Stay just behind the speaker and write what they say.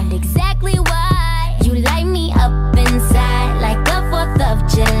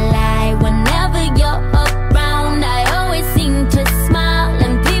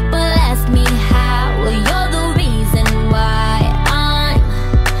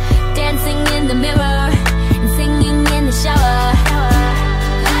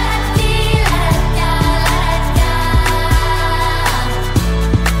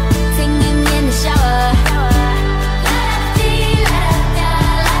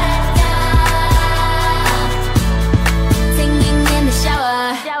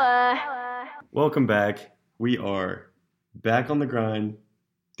Welcome back. We are back on the grind.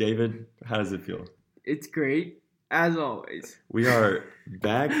 David, how does it feel? It's great, as always. We are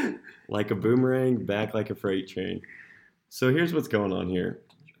back like a boomerang, back like a freight train. So here's what's going on here.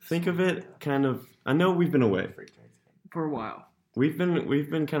 Think of it kind of, I know we've been away. For a while. We've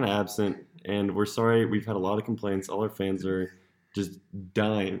been kind of absent, and we're sorry. We've had a lot of complaints. All our fans are just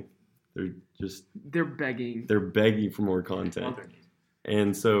dying. They're begging. They're begging for more content.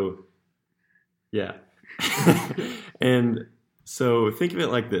 And so, yeah. And so think of it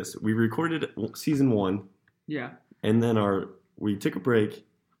like this. We recorded season 1. Yeah. And then we took a break,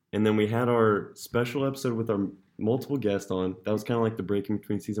 and then we had our special episode with our multiple guests on. That was kind of like the break in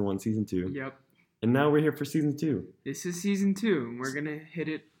between season 1 and season 2. Yep. And now we're here for season 2. This is season 2, and we're gonna hit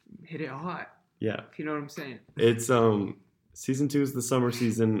it hot. Yeah. If you know what I'm saying. It's season 2 is the summer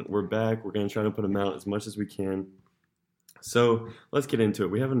season. We're back. We're gonna try to put them out as much as we can. So let's get into it.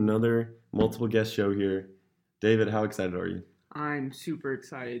 We have another multiple guest show here. David, how excited are you? I'm super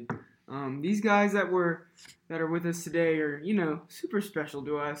excited. These guys that are with us today are, super special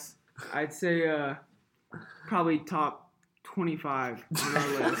to us. I'd say probably top 25 on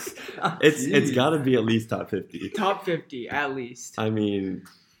our list. It's got to be at least top 50. Top 50 at least. I mean,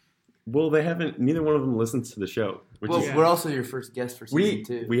 well, neither one of them listens to the show. We're also your first guest for season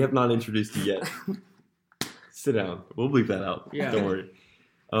 2. We have not introduced you yet. Sit down. We'll bleep that out. Yeah. Don't worry.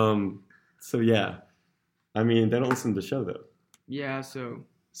 So yeah, I mean, they don't listen to the show though. Yeah, so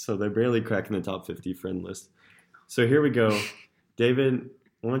they're barely cracking the top 50 friend list. So here we go. David,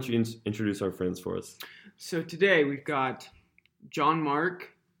 why don't you introduce our friends for us? So today we've got John Mark.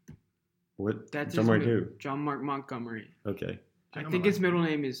 What? That's John Mark who? John Mark Montgomery. Okay. I think his middle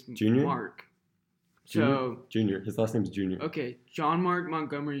name is Junior? Mark. Junior. His last name is Junior. Okay, John Mark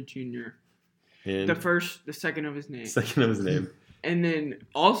Montgomery Jr. And the second of his name. Second of his name. And then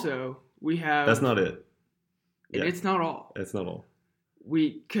also we have. That's not it. Yeah. It's not all. It's not all.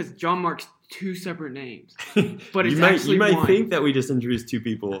 Because John Mark's 2 separate names, but it's you might one. think that we just introduced 2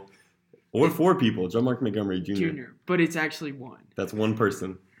 people or 4 people. John Mark Montgomery Jr. But it's actually 1. That's 1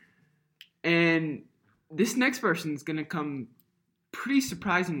 person. And this next person is going to come pretty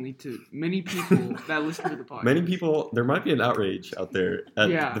surprisingly to many people that listen to the podcast. Many people, there might be an outrage out there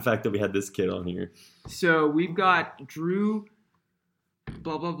at the fact that we had this kid on here. So we've got Drew,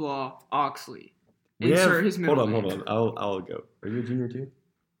 blah, blah, blah, Oxley. His middle name. Hold on. I'll go. Are you a junior too?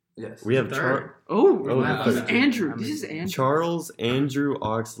 Yes. We have This is third. Andrew. This is Andrew. Charles Andrew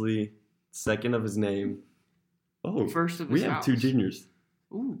Oxley, second of his name. Oh, first of his we have house. 2 juniors.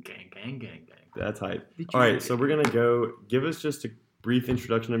 Ooh, gang. That's hype. All right, so we're going to go. Give us just a brief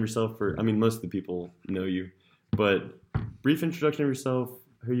introduction of yourself. Most of the people know you, but brief introduction of yourself,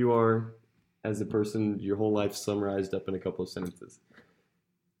 who you are as a person, your whole life summarized up in a couple of sentences.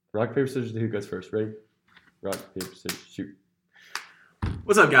 Rock, paper, scissors, who goes first? Ready? Rock, paper, scissors, shoot.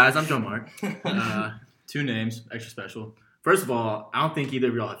 What's up, guys? I'm John Mark. 2 names, extra special. First of all, I don't think either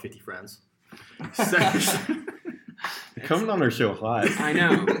of y'all have 50 friends. Coming on our show hot. I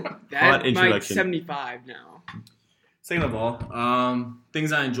know. Hot That introduction. might 75 now. Second of all,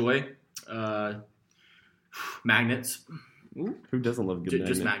 things I enjoy. Magnets. Ooh. Who doesn't love good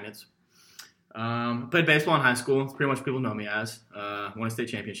Just magnets. Played baseball in high school. It's pretty much what people know me as. Won a state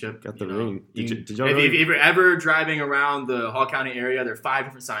championship. Got the ring. Did y'all if you're ever driving around the Hall County area, there are 5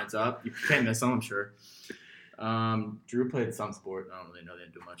 different signs up. You can't miss them, I'm sure. Drew played some sport. I don't really know. They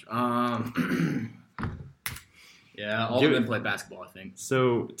didn't do much. Yeah, all of them played basketball, I think.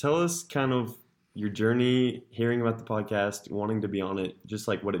 So tell us kind of your journey, hearing about the podcast, wanting to be on it, just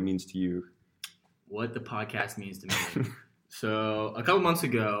like what it means to you. What the podcast means to me. So a couple months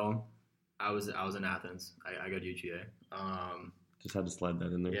ago, I was in Athens. I go to UGA. Just had to slide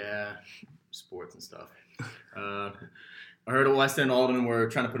that in there. Yeah, sports and stuff. I heard Weston and Alden were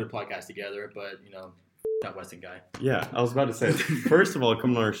trying to put a podcast together, but that Weston guy. Yeah, I was about to say, first of all,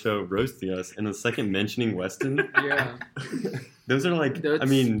 coming on our show, roasting us, and the second mentioning Weston. Yeah. Those are like,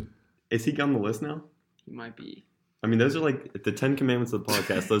 is he on the list now? He might be. Those are like the 10 commandments of the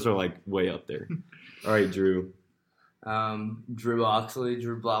podcast. Those are like way up there. All right, Drew. Drew Oxley,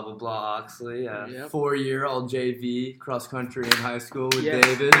 Drew blah blah blah Oxley. 4-year all JV cross country in high school with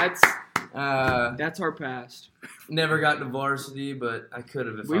David. That's our past. Never got to varsity, but I could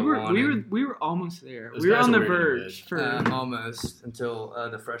have if I wanted. We were almost there. Those we were guys on the are really verge almost until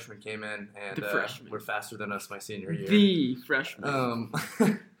the freshmen came in and were faster than us my senior year. The freshman.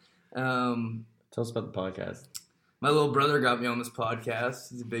 Tell us about the podcast. My little brother got me on this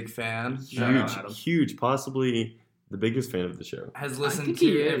podcast. He's a big fan. Huge, possibly the biggest fan of the show. Has listened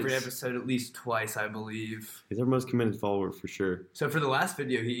to every episode at least twice, I believe. He's our most committed follower for sure. So for the last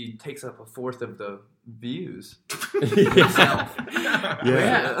video, he takes up a fourth of the views.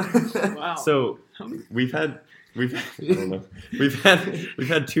 Yeah. Wow. So we've had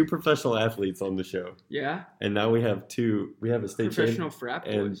 2 professional athletes on the show. Yeah. And now we have a state professional frat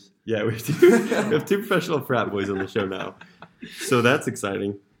boys. And yeah, we have 2 professional frat boys on the show now. So that's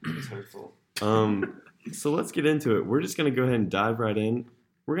exciting. It's hurtful. So let's get into it. We're just gonna go ahead and dive right in.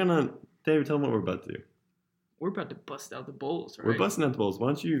 David, tell them what we're about to do. We're about to bust out the bowls, right? We're busting out the bowls. Why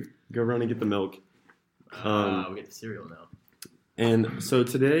don't you go run and get the milk? We get the cereal now. And so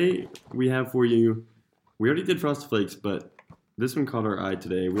today we have for you. We already did Frosted Flakes, but this one caught our eye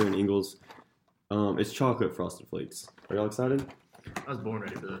today. We're in Ingles. It's chocolate Frosted Flakes. Are y'all excited? I was born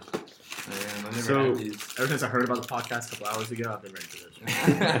ready for this. I never had these. Ever since I heard about the podcast a couple hours ago, I've been ready for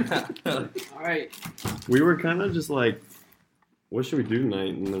this. All right. We were kind of just like, what should we do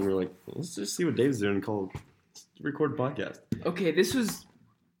tonight? And then we were like, let's just see what Dave's doing and record a podcast. Okay, this was...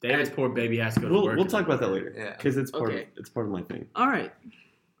 David's poor baby has to go to work. We'll talk about that later. Yeah. Because it's part of my thing. All right.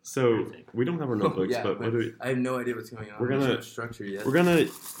 So we don't have our notebooks, but what do we... I have no idea what's going on. We're gonna no structure yet. We're gonna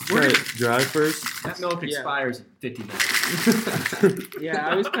try it dry first. That milk expires in 50 minutes. Yeah,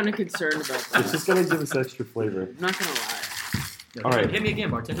 I was kind of concerned about that. It's just gonna give us extra flavor. I'm not gonna lie. All right. Hit me again,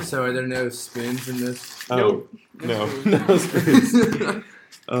 bartender. So are there no spoons in this? Oh, Nope. no spoons.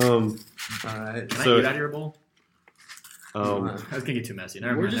 All right. Can I get out of your bowl? Um, That's gonna get too messy.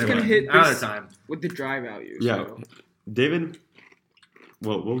 Never We're mind. just Never gonna mind. hit Another this- time. With the dry value. yeah, So. David.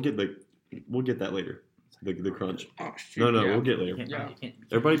 Well, we'll get that later. The crunch. Oh, shoot. No, yeah. we'll get later. Yeah. You can't.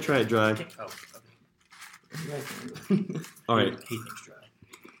 Everybody try it dry. Oh, All right, okay. He thinks dry.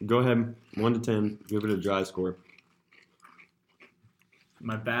 go ahead. 1 to 10. Give it a dry score.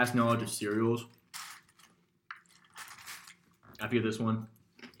 My vast knowledge of cereals. I give this one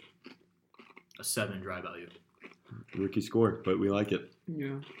a 7 dry value. Rookie score, but we like it.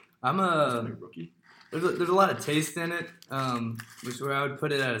 Yeah. I'm a rookie. There's a lot of taste in it, which is where I would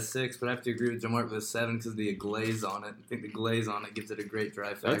put it at a 6, but I have to agree with Jamar with a 7 because of the glaze on it. I think the glaze on it gives it a great dry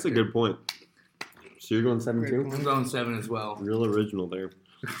factor. That's a good point. So you're going 7 too? I'm going 7 as well. Real original there.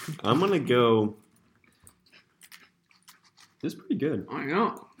 I'm gonna go. This is pretty good. I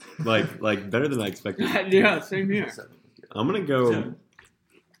know. Like better than I expected. Yeah, same here. I'm gonna go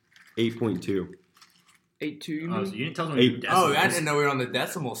 8.2. 8.2, you Oh, mean? so you didn't tell me. Eight. Oh, I didn't know we were on the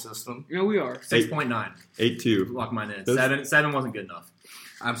decimal system. No, we are. 6.9. 8.2. Lock mine in. Those- 7 wasn't good enough.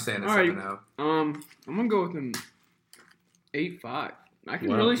 I'm saying a All right. 7 now. I'm gonna go with an 8.5. I can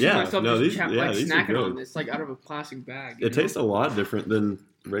Wow. really see Yeah, myself no, just these are snacking good. on this, like out of a plastic bag. you It know? tastes a lot different than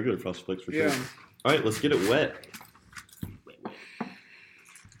regular Frosted Flakes for sure. Yeah. All right, let's get it wet.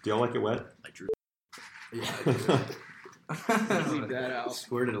 Do y'all like it wet? Like Drew. Yeah, Leave that out.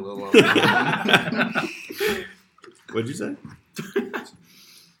 Squirted a little. What'd you say?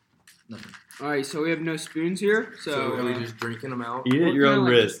 All right, so we have no spoons here. So So, are we just drinking them out? Eat at We're your kinda own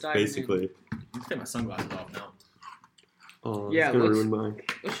like risk, just diving in. basically. Let's take my sunglasses off now. Oh, Yeah, it's gonna let's- ruin mine.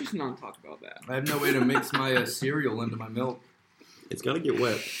 let's just not talk about that. I have no way to mix my cereal into my milk. It's gotta get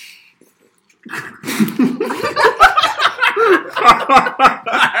wet.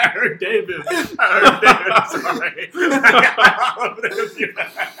 I heard David. Sorry.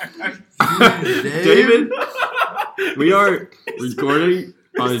 David, we are recording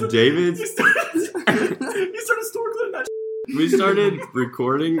on David's. You started snorkeling that. We started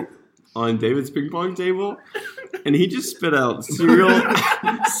recording on David's ping pong table, and he just spit out cereal.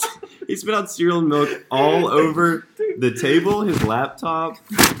 He spit out cereal and milk all over the table, his laptop,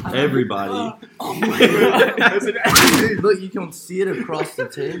 everybody. Oh my god! Dude, look, you can see it across the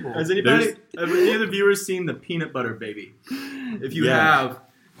table. Has any of the viewers seen the Peanut Butter Baby? If you Yeah.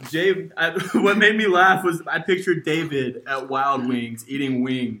 have, what made me laugh was I pictured David at Wild Wings eating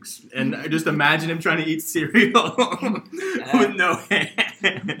wings, and I just imagine him trying to eat cereal with no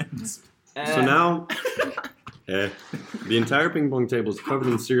hands. So now, the entire ping pong table is covered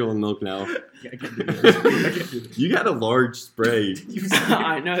in cereal and milk now. I can't do this. I can't do this. You got a large spray,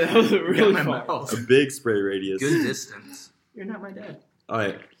 I know, that was really Got my fun. mouth. a big spray radius. Good distance. You're not my dad. All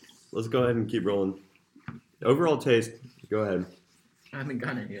right, let's go ahead and keep rolling. Overall taste, go ahead. I haven't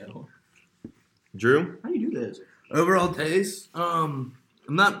gotten it yet. Drew? How do you do this? Overall taste, I'm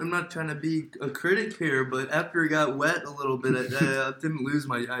not trying to be a critic here, but after it got wet a little bit, I didn't lose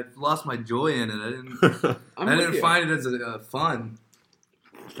I lost my joy in it. I'm I with didn't you. find it as fun.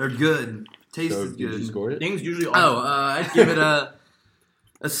 They're good. Taste So is did you good. score it? Things usually are. Oh, I'd give it a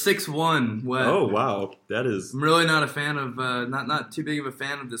A 6-1 wet. Oh wow, that is. I'm really not a fan of not too big of a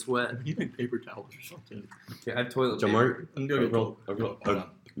fan of this wet. You think paper towels or something? Okay, I have toilet John paper. Mark, I'm gonna overall, go.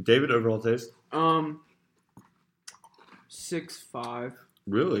 David, overall taste. 6.5.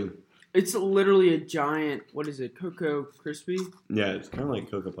 Really? It's literally a giant. What is it? Cocoa Crispy. Yeah, it's kind of like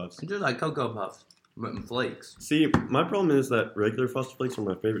Cocoa Puffs. It's just like Cocoa Puffs, but in flakes. See, my problem is that regular Frosted Flakes are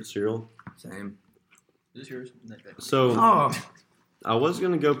my favorite cereal. Same. Is this yours? So Oh, I was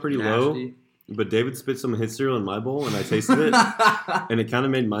gonna go pretty low, nasty. but David spit some of his cereal in my bowl, and I tasted it, and it kind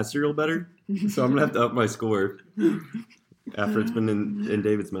of made my cereal better. So I'm gonna have to up my score after it's been in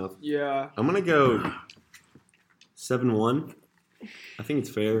David's mouth. Yeah. I'm gonna go 7-1. I think it's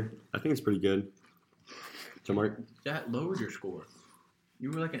fair. I think it's pretty good. So Mark. That lowered your score. You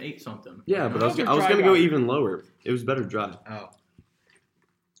were like an 8 something. Yeah, but That was a I was dry gonna go guy. even lower. It was better dry. Oh.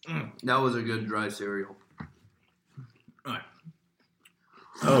 That was a good dry cereal. All right.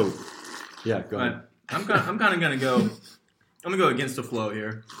 Oh, yeah. Go ahead. I'm kind of gonna go. I'm gonna go against the flow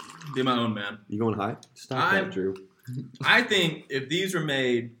here. Be my own man. You going high? Stop that, Drew. I think if these were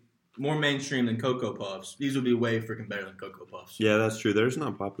made more mainstream than Cocoa Puffs, these would be way freaking better than Cocoa Puffs. Yeah, that's true. They're just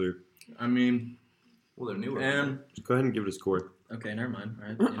not popular. I mean, Well, they're newer. and Just go ahead and give it a score. okay, never mind. All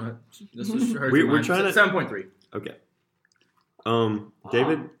right, you know what? This is We're trying to- 7.3. Okay.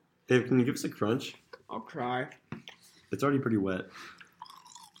 David, can you give us a crunch? I'll cry. It's already pretty wet.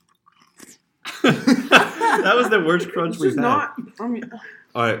 That was the worst crunch This we've is had. not. I mean,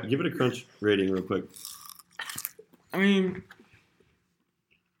 All right, give it a crunch rating real quick.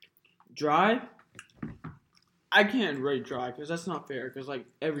 Dry. I can't rate dry because that's not fair. Because like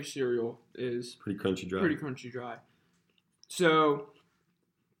every cereal is Pretty crunchy dry. pretty crunchy dry. So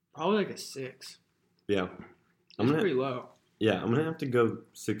probably like a 6. Yeah. It's pretty low. I'm gonna have to go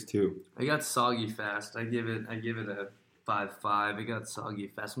 6-2. I got soggy fast. I give it a 5.5. It got soggy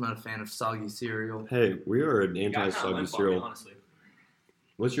fast. I'm not a fan of soggy cereal. Hey, we are an anti-soggy cereal. Honestly,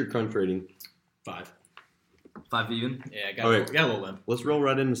 What's your crunch rating? 5. 5 even. Yeah, I got, Okay. got a little limp. Let's roll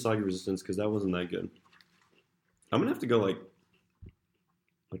right into soggy resistance because that wasn't that good. I'm gonna have to go like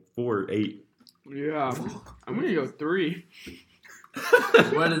 4 or 8. Yeah, I'm gonna go 3.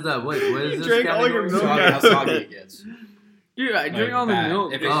 What is that? What is this drank all your category? milk. Soggy, how soggy it gets. Dude, I drink Like, all the bad.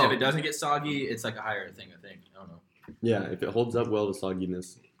 milk. If Oh. it doesn't get soggy, it's like a higher thing. I think. I don't know. Yeah, if it holds up well to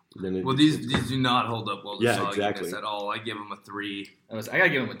sogginess, then it. Well, these do not hold up well to Yeah, sogginess exactly. at all. I give them a 3. I gotta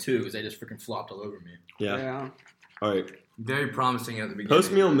give them a 2 because they just freaking flopped all over me. Yeah. All right. Very promising at the beginning.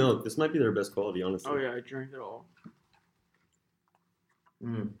 Post meal milk. This might be their best quality, honestly. Oh yeah, I drank it all.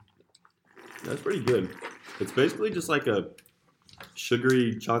 That's pretty good. It's basically just like a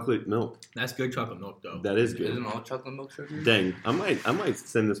sugary chocolate milk. That's good chocolate milk though. That is good. Isn't all chocolate milk sugar? Dang, I might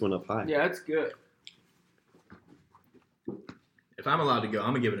send this one up high. Yeah, it's good. If I'm allowed to go, I'm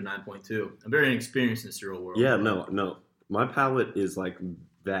gonna give it a 9.2. I'm very inexperienced in the cereal world. Yeah, no. My palate is like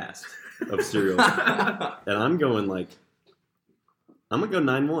vast of cereal, and I'm gonna go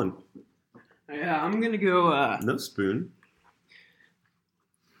 9-1. Yeah, I'm gonna go. No spoon.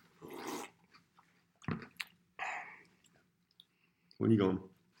 What are you going?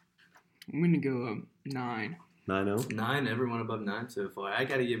 I'm gonna go 9. 9-0. 9. Everyone above 9 so far. I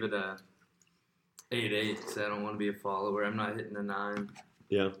gotta give it a 8.8 because I don't want to be a follower. I'm not hitting a 9.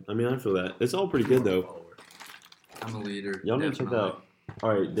 Yeah, I mean I feel that. It's all pretty good though. I'm a leader. Y'all need to check that definitely. out. All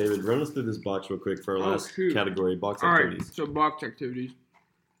right, David, run us through this box real quick for our Oh, last shoot. category, box All right, activities. so box activities.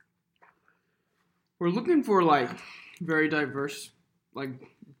 We're looking for like very diverse like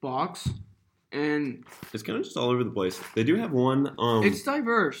box, and It's kind of just all over the place. They do have one. it's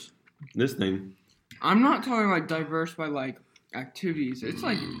diverse. This thing. I'm not talking like diverse by like activities. It's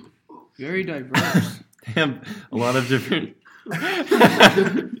like very diverse. They have a lot of different. What's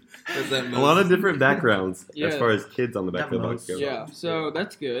that A lot of different backgrounds as Yeah. far as kids on the back of the box go. Yeah, so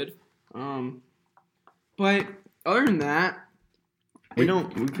that's good. But other than that, We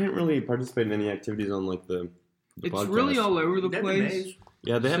can't really participate in any activities on like the it's podcast. really all over the place.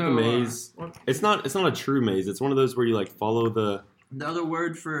 Yeah, they have So, the maze. It's not a true maze. It's one of those where you like follow the The other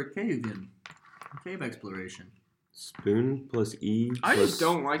word for cave exploration. spoon plus E. I plus just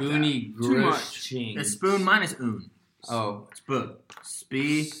don't like Goonie that. Too much. Grushing. It's spoon minus un. Oh, Spud.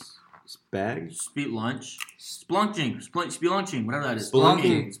 Spee. bag. Speed lunch. Splunking. Spelunching. Whatever that is.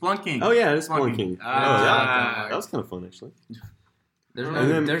 Splunking. Splunking. Oh yeah, it's Splunking. splunking. Ah. That was kind of fun actually.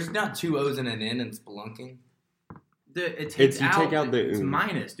 there's not 2 O's and an N in spelunking. It It's takes you out, take out the it's un.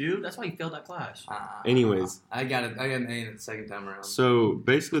 minus, dude. That's why you failed that class. Anyways. I got an A in the second time around. So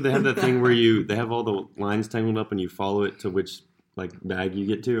basically, they have that thing where they have all the lines tangled up, and you follow it to which like bag you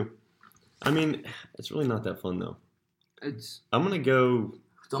get to. I mean, it's really not that fun though. It's I'm gonna go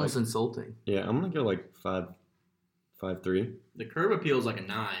It's almost insulting. Yeah, I'm gonna go like 5'3". The curb appeal is like a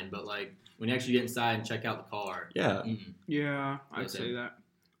 9, but like when you actually get inside and check out the car. Yeah, Yeah, I'd That's say it. that.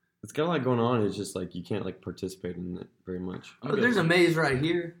 it's got a lot going on. It's just like you can't like participate in it very much. Oh, there's a maze right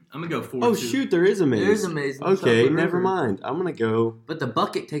here. I'm gonna go 4. Oh shoot, there is a maze. There's a maze. in the Okay, Chocolate never River. mind. I'm gonna go. But the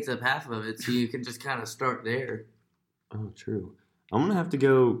bucket takes up half of it, so you can just kind of start there. Oh, true. I'm gonna have to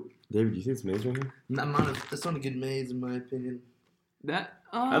go. David, you see this maze right here? That's not a good maze, in my opinion. That.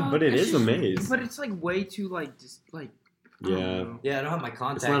 But it it's is a just- maze. But it's like way too like just like. I don't Yeah. know. Yeah, I don't have my It's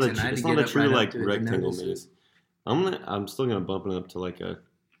contacts not a, in. I had it's to not get a up true right up like to it to rectangle notice it. maze. I'm still gonna bump it up to like a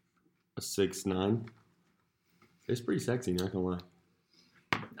 6'9". It's pretty sexy, not gonna lie.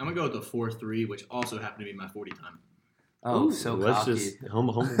 I'm gonna go with the 4.3, which also happened to be my 40 time. Oh, Ooh, so Let's cocky. just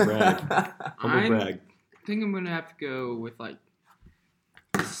humble brag. Humble I'm- brag. I think I'm gonna have to go with like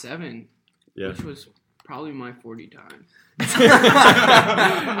 7, Yeah. which was probably my 40 time.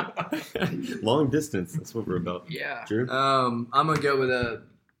 Long distance. That's what we're about. Yeah. Drew. I'm gonna go with a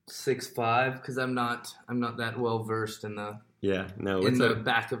 6'5" because I'm not that well versed in the Yeah. No. in It's the a.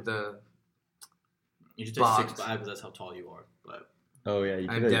 back of the. You should take Box. 6'5" because that's how tall you are. But Oh yeah. You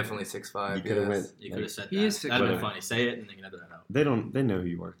I'm could definitely 6'5". You could have went. you could have said He that. is 6'5". That'd been funny. Say it and then you can edit that out. They don't. They know who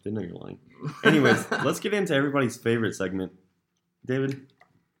you are. They know you're lying. Anyways, let's get into everybody's favorite segment. David,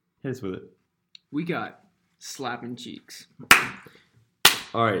 hit us with it. We got slapping cheeks.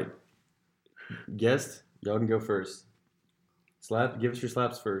 All right. Guest, y'all can go first. Slap. Give us your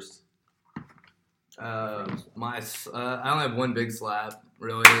slaps first. I only have one big slap.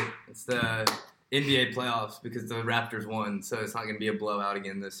 Really, it's the NBA playoffs because the Raptors won, so it's not gonna be a blowout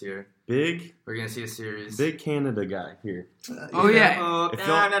again this year. Big We're gonna see a series. Canada guy here. Oh, yeah. If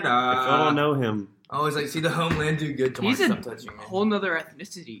y'all don't know him, I always like see the homeland do good. Come on, He's a stop touching me. whole nother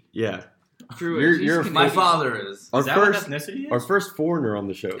ethnicity. yeah. True. You're My father is. Our Is that what first ethnicity is? our first foreigner on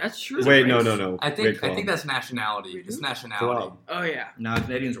the show. That's true. Wait, no. I Wait, think that's nationality. It's nationality. Collab. Oh yeah. No,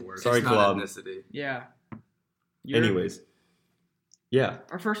 Canadians are worse. Sorry, it's not Collab. ethnicity. Yeah. You're Anyways. Yeah.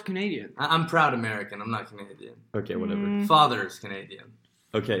 our first Canadian. I'm proud American. I'm not Canadian. Okay, whatever. Mm. Father is Canadian.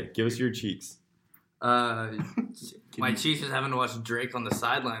 Okay, give us your cheeks. My cheeks was having to watch Drake on the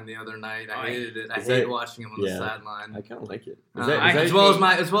sideline the other night. I hated it. I Is hated that- watching him on yeah. the sideline. I kind of like it. Uh, Is that as your well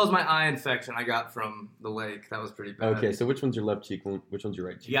cheek? as my eye infection I got from the lake. That was pretty bad. Okay, so which one's your left cheek? Which one's your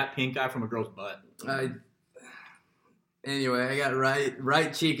right You cheek? got pink eye from a girl's butt. Anyway, I got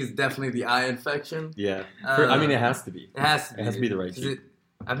right cheek is definitely the eye infection. Yeah. Uh, I mean, it has to be. It has to be. It has to be the right 'Cause cheek.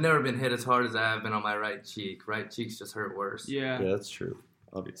 I've never been hit as hard as I have been on my right cheek. Right cheeks just hurt worse. Yeah. Yeah, that's true.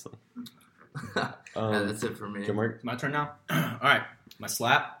 Obviously. Yeah, that's it for me. Joe Mark? It's my turn now. All right, my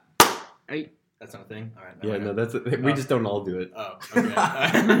slap. Hey. That's not a thing. All right. Yeah, no, that's it. We just don't all do it. Oh, okay.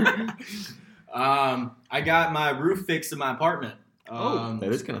 I got my roof fixed in my apartment. That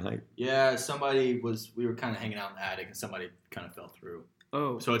is kind of hype. Yeah, we were kind of hanging out in the attic and somebody kind of fell through.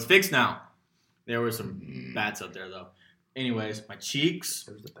 Oh. So it's fixed now. There were some bats up there though. Anyways, my cheeks.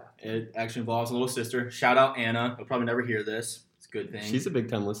 It actually involves a little sister. Shout out Anna. You'll probably never hear this. It's a good thing. She's a big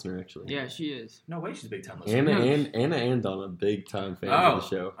time listener, actually. Yeah, she is. No way she's a big time listener. Anna and Donna, big time fans of the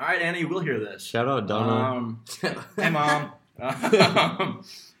show. All right, Anna, you will hear this. Shout out Donna. Hey, Mom.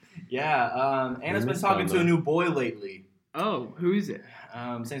 Anna's been talking to a new boy lately. Oh, who is it?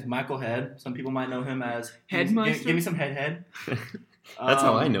 His name's Michael Head. Some people might know him as Headmeister? Give me some head. That's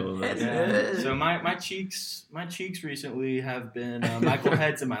how I know him. Head. So my cheeks recently have been Michael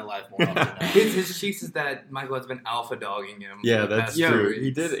Heads in my life more often now. His cheeks is that Michael has been alpha dogging him. Yeah, for the that's past true. 2 He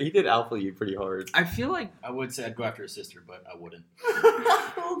weeks. did alpha you pretty hard, I feel like I would say I'd go after his sister, but I wouldn't.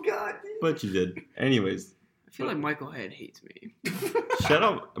 Oh God. but you did. Anyways, Michael Head hates me. shout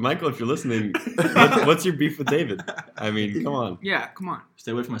out Michael if you're listening. What's your beef with David? I mean, come on. Yeah, come on.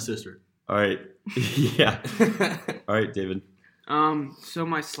 Stay away from my sister. All right. Yeah. All right, David. So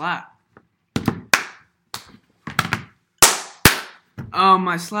my slap.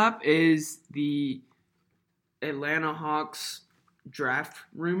 My slap is the Atlanta Hawks draft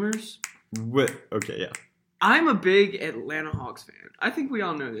rumors. What? Okay, yeah. I'm a big Atlanta Hawks fan. I think we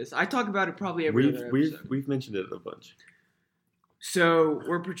all know this. I talk about it probably every other episode. We've mentioned it a bunch. So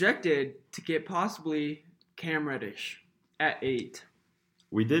we're projected to get possibly Cam Reddish at 8.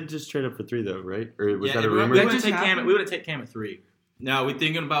 We did just trade up for 3 though, right? Or was that a we rumor? That would just take Cam. happened? We would have taken Cam at 3. No, we're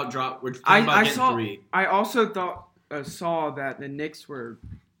thinking about We're thinking I about getting saw. 3. I also saw that the Knicks were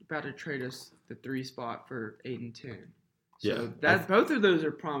about to trade us the 3 spot for 8 and 10. So Yeah. both of those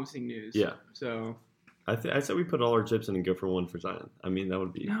are promising news. Yeah. So I said we put all our chips in and go for 1 for Zion. I mean, that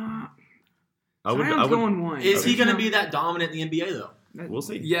would be. no, I would. Zion's going 1. Is he going to No. be that dominant in the NBA though? We'll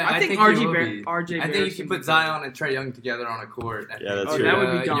see. Yeah, I think he RJ will Bar- be. RJ I think Barrett's you can gonna put be Zion and Trae Young together on a court. Yeah, that's Oh, true. that would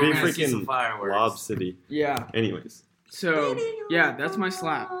be You're dominant. gonna see some Freaking fireworks. Lob City. Yeah. Anyways. So yeah, that's my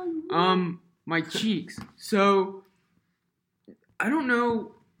slap. My cheeks. So I don't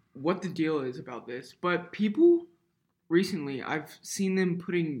know what the deal is about this, but people recently I've seen them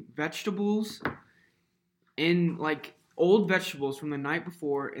putting vegetables in like old vegetables from the night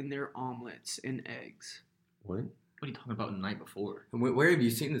before in their omelets and eggs. What? What are you talking about the night before? And where have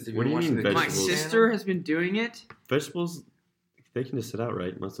you seen this? Have you What been do you watching mean the My vegetables? sister has been doing it. Vegetables, they can just sit out,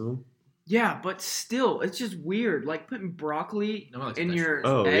 right? Most of them? Yeah, but still, it's just weird. Like putting broccoli No one likes in your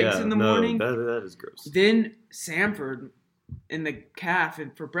Oh, eggs yeah. in the no, morning. that is gross. Then Sanford in the calf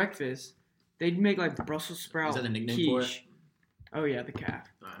and for breakfast, they'd make like Brussels sprout Is that the nickname quiche. for it? Oh yeah, the calf.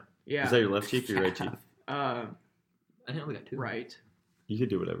 Alright. Yeah. Is that your left cheek or your right cheek? Uh, I didn't know we got two. right. You could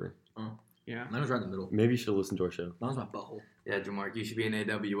do whatever. Yeah. Mine was right in the middle. Maybe you should listen to our show. Mine was my butthole. Yeah, Jamark, you should be an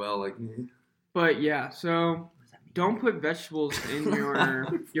AWL like me. But yeah, so What does that mean? don't put vegetables in your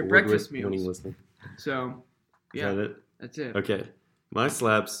Award breakfast winning meals. listening. So Is yeah, that it? that's it. Okay. My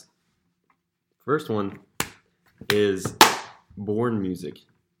slaps. First one is Bourne music.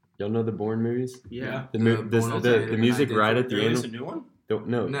 Y'all know the Bourne movies? Yeah. The, The this, Bourne the Ultimatum music Identity. right at the There end. is a new one?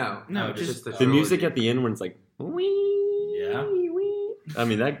 No. No, No, it's just the The music trilogy. at the end when it's like, wee, Yeah. wee. I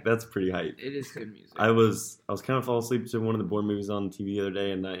mean that's pretty hype. It is good music. I was kind of falling asleep to one of the Bourne movies on TV the other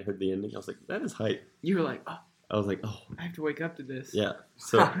day, and I heard the ending. I was like, that is hype. You were like, oh, I was like, oh I have to wake up to this. yeah.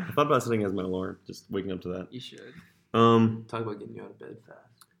 So I thought about setting as my alarm, just waking up to that. You should. Talk about getting you out of bed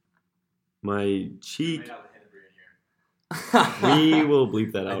fast. My cheek. We will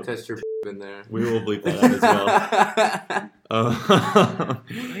bleep that I out. touched your in there. We will bleep that out as well.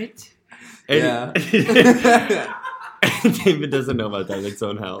 What? Yeah. David doesn't know about that in its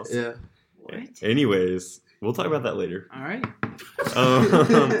own house. Yeah. What? Anyways, we'll talk about that later. All right.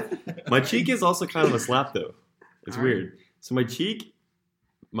 My cheek is also kind of a slap, though. It's All right. weird. So my cheek,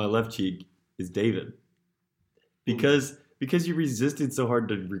 my left cheek, is David. Because you resisted so hard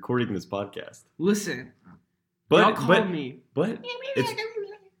to recording this podcast. Listen, y'all But called me.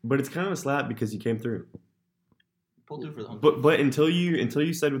 it's kind of a slap because you came through. Pull through for them. But until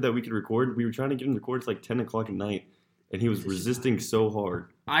you said that we could record, we were trying to get him to record. It's like 10 o'clock at night, and he was resisting so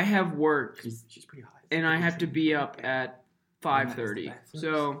hard. I have work She's pretty high. and I have to be up at 5:30.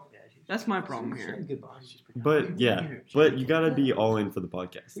 So that's my problem here. But yeah, but you gotta be all in for the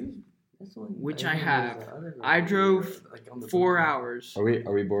podcast. Which I have. I drove 4 hours. Are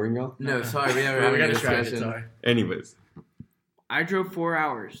we boring y'all? No, sorry, we never We had a got distracted, discussion. sorry. Anyways, I drove 4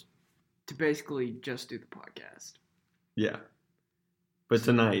 hours to basically just do the podcast. yeah. But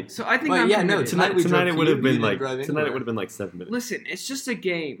tonight, So I think But I'm yeah, no, committed. tonight we tonight drove it to would you, have but you been didn't like drive tonight anywhere. it would have been like 7 minutes. Listen, it's just a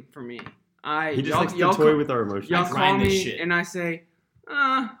game for me. He just y'all, likes to y'all toy call, with our emotions. y'all I call grind this me shit. and I say,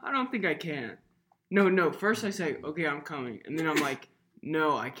 I don't think I can. No. First I say, okay, I'm coming, and then I'm like,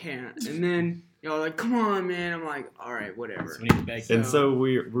 no, I can't. And then y'all are like, come on, man. I'm like, all right, whatever. So we need to beg. And so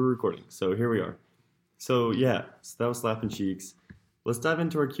we're recording. So here we are. So yeah, so that was slapping cheeks. Let's dive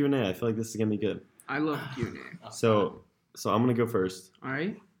into our Q&A. I feel like this is gonna be good. I love Q&A. So I'm gonna go first. All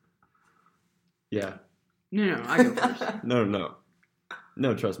right? Yeah. No, I go first.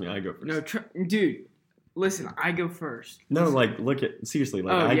 No, trust me, I go first. No, dude, listen, I go first. No, like look at seriously,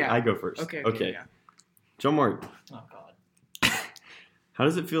 like Oh, yeah. I go first. Okay. Yeah. John Mark, Oh God. how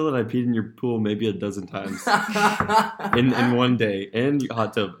does it feel that I peed in your pool maybe a dozen times in one day and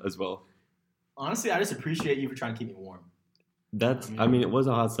hot tub as well? Honestly, I just appreciate you for trying to keep me warm. I mean, it was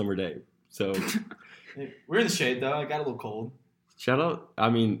a hot summer day, so We're in the shade though. I got a little cold. shout out. I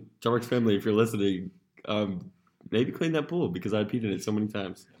mean, John Mark's family, if you're listening, maybe clean that pool because I peed in it so many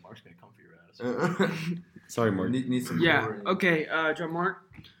times. Yeah, Mark's gonna come for your ass. Sorry, Mark. Need some Yeah. chlorine. Okay, John Mark.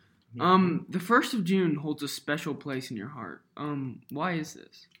 The 1st of June holds a special place in your heart. Why is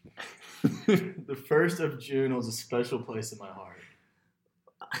this? The 1st of June holds a special place in my heart.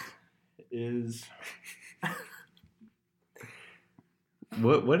 Is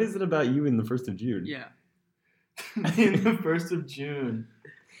What is it about you in the 1st of June? Yeah. in the 1st of June.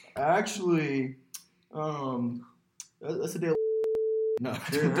 Actually, that's a day. No,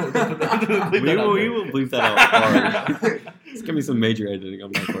 We will bleep that out hard. It's gonna be some major editing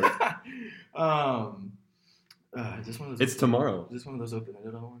on my part. Is this one of those? It's tomorrow. Is this one of those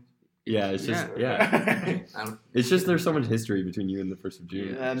open-ended ones? Yeah, it's just Yeah. It's just there's so much history between you and the 1st of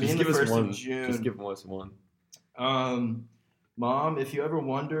June. Yeah, me just and give the us 1st one. of June. Just give us one. Mom, if you ever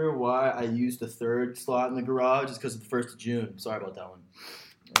wonder why I used the 3rd slot in the garage, it's because of the 1st of June. Sorry about that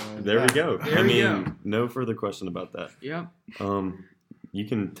one. There we go. There we go. No further question about that. Yep. You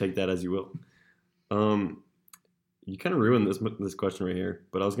can take that as you will. You kind of ruined this question right here.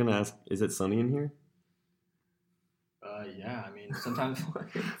 But I was gonna ask, is it sunny in here? Yeah. I mean, sometimes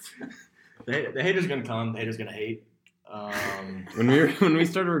the haters gonna come. The haters gonna hate. When we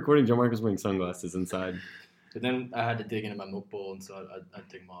started recording, John Mark was wearing sunglasses inside. But then I had to dig into my milk bowl, and so I'd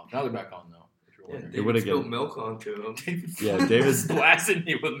take them off. Now they're back on though. If you're wondering. David spilled milk onto him. Yeah, David's blasting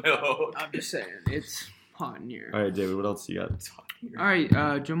me with milk. I'm just saying, it's hot in here. All right, David, what else you got? All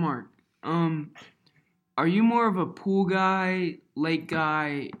right, Joe Mark. Are you more of a pool guy, lake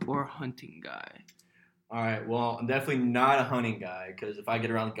guy, or hunting guy? All right. Well, I'm definitely not a hunting guy because if I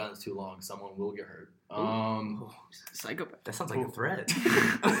get around the guns too long, someone will get hurt. Psychopath. That sounds like a threat.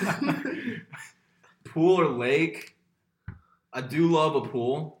 Pool or lake? I do love a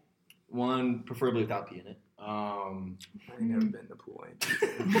pool. One, preferably without pee in it. I've never been to pool.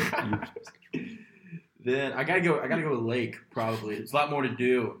 Then I gotta go with lake probably. There's a lot more to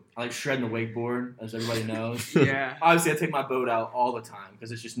do. I like shredding the wakeboard, as everybody knows. Yeah. Obviously, I take my boat out all the time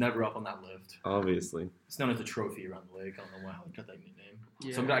because it's just never up on that lift. Obviously. It's known as a trophy around the lake. I don't know why I got that nickname.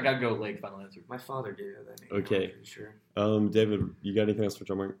 Yeah. So I gotta go lake. Final answer. My father gave me that name. Okay. I'm pretty sure. David, you got anything else for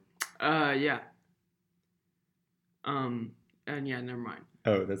John Mark? Yeah. And yeah, never mind.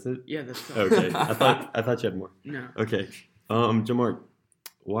 Oh, that's it? Yeah, that's fine. Okay. I thought you had more. No. Okay. John Mark,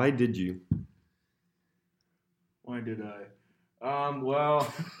 why did you? Why did I?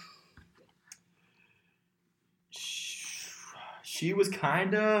 Well, she was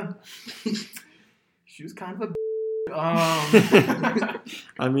kind of a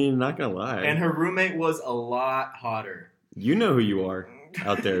I mean, not gonna lie. and her roommate was a lot hotter. You know who you are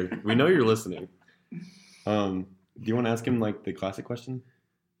out there. We know you're listening. Do you want to ask him like the classic question?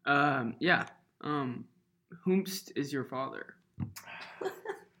 Yeah. Whomst is your father?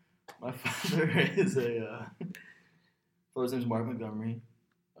 My father is father's name is Mark Montgomery.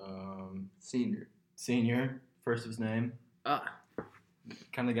 Senior, first of his name. Kind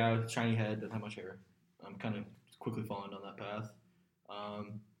of the guy with a shiny head, doesn't have much hair. I'm kind of quickly falling down that path.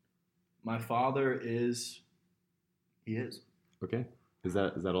 My father is. He is. Okay. Is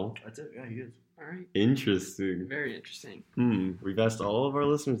that all? That's it. Yeah, he is. All right. Interesting. Very interesting. We've asked all of our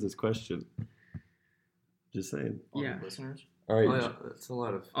listeners this question. Just saying. All Yeah. the listeners. All right. Oh, yeah, that's a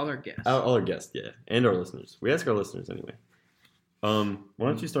lot of. All our guests. All our guests, yeah, and our listeners. We ask our listeners anyway. Why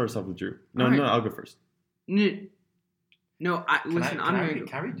don't you start us off with Drew? No, All right. I'll go first. No, listen, I'm going to.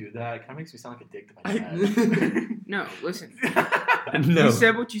 Can I redo that? It kind of makes me sound like a dick to my dad. No, listen. No. You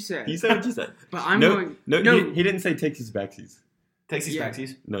said what you said. He said what you said. But I'm no, going. No, No. he didn't say takesies backsies. Takesies, Yeah.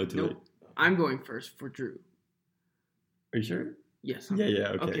 backsies. No, too Nope. late. I'm going first for Drew. Are you sure? Yes. Yeah.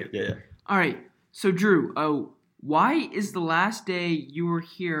 Okay. Yeah. All right. So, Drew, why is the last day you were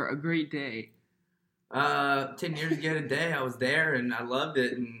here a great day? 10 years ago today, I was there and I loved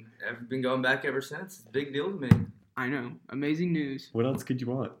it, and I've been going back ever since. It's a big deal to me. I know. Amazing news. What else could you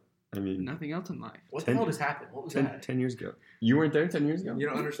want? I mean, Nothing else in life. What the hell just happened? What was that? 10 years ago. You weren't there 10 years ago? You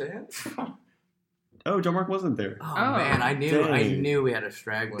don't understand? Oh, John Mark wasn't there. Oh, Oh, man, I dang. knew we had a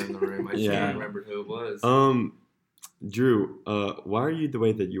straggler in the room. I just Yeah. can't remember who it was. Drew, why are you the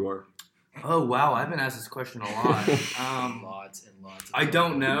way that you are? Oh, wow, I've been asked this question a lot. Lots and lots. Of I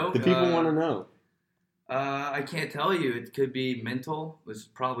don't know. The people want to know. I can't tell you. It could be mental. It was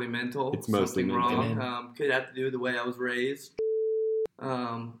probably mental. It's mostly something mental. wrong. Could have to do with the way I was raised. We'll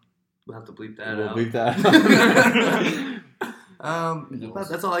have to bleep that We'll out. leave that. But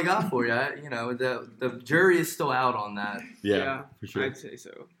that's all I got for you. The jury is still out on that. Yeah, for sure. I'd say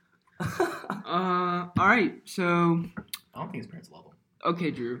so. All right. So, I don't think his parents love him.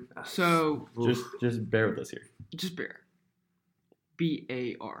 okay, Drew. So, Just bear with us here. just bear.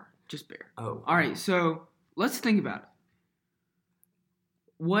 BAR. Just bear. Oh. All right. So, let's think about it.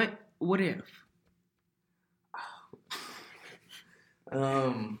 What if?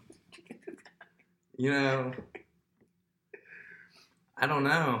 I don't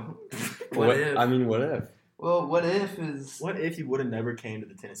know. What if? I mean, what if? Well, what if is What if you would have never came to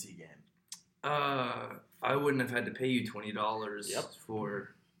the Tennessee game? I wouldn't have had to pay you $20 Yep.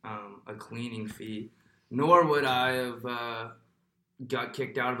 for a cleaning fee, nor would I have got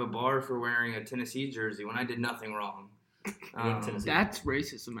kicked out of a bar for wearing a Tennessee jersey when I did nothing wrong. Tennessee. That's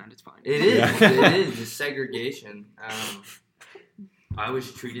racism at its finest. It is. Yeah. It is just segregation. I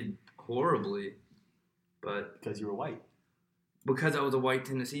was treated horribly, but Because you were white. because I was a white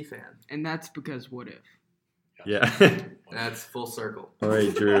Tennessee fan. And that's because what if? Yeah. That's full circle. All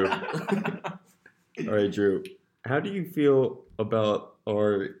right, Drew. All right, Drew. How do you feel about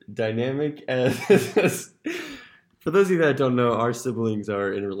our dynamic as... For those of you that don't know, our siblings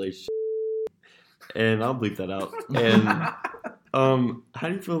are in a relationship. And I'll bleep that out. And how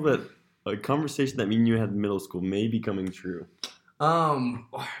do you feel that a conversation that me and you had in middle school may be coming true. If I'm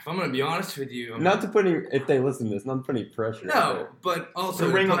gonna be honest with you, Not to put any, if they listen to this, not to put any pressure. No, but also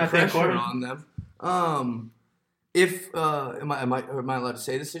The ring put on that pressure thing, on them. If am I allowed to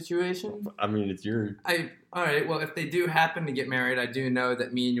say the situation? I mean, it's your. All right. Well, if they do happen to get married, I do know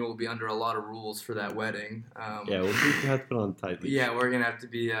that me and you will be under a lot of rules for that wedding. Yeah, we'll have to put on tight leash. Yeah, we're gonna have to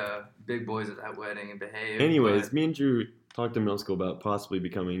be big boys at that wedding and behave. Anyways, me and Drew talked in middle school about possibly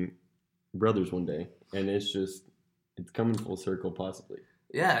becoming brothers one day, and it's coming full circle, possibly.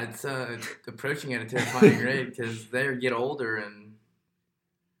 Yeah, it's approaching at a terrifying rate because they get older and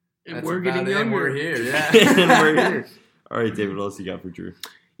we're getting younger. And we're here, yeah. And we're here. All right, David, what else you got for Drew?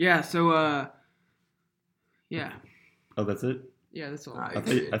 Yeah, so, yeah. Oh, that's it? Yeah, that's all.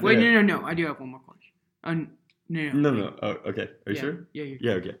 Wait, no. I do have one more question. No. Oh, okay. Are you sure?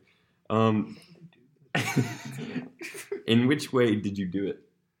 Yeah, okay. In which way did you do it?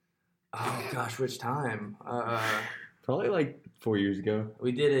 Oh, gosh, which time? Probably like 4 years ago.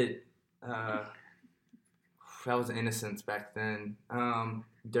 We did it, that was innocence back then.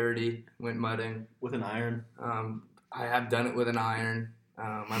 Dirty, went mudding. With an iron? I have done it with an iron.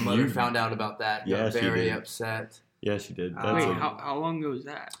 My mother found out about that. Yeah, got very upset. Yeah, she did. Wait, how long ago was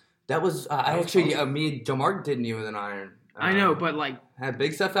that? That was me and Jamark did me with an iron. I know, but like had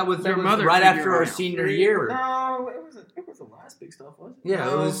big stuff. That was mother right after our senior year. No, it was the last big stuff, wasn't it? Yeah,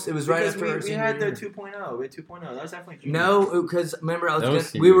 no, it was right after our senior year. We had the 2.0. We had 2.0. That was definitely junior. No, because remember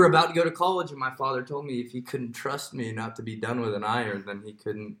we were about to go to college, and my father told me if he couldn't trust me not to be done with an iron, then he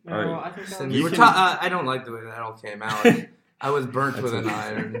couldn't. No, I think I don't like the way that all came out. I was burnt with an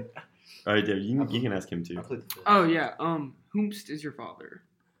iron. All right, David, you can ask him too. Oh yeah. Whomst is your father?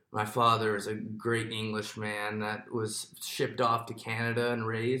 My father is a great Englishman that was shipped off to Canada and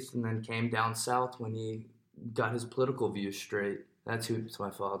raised, and then came down south when he got his political views straight. That's who my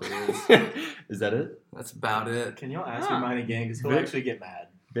father is. Is that it? That's about it. Can y'all ask your mine again? Because he'll actually get mad.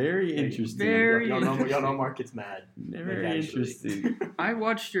 Very interesting. Y'all know Mark gets mad. Very interesting. I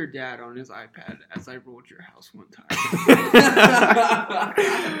watched your dad on his iPad as I rolled your house one time.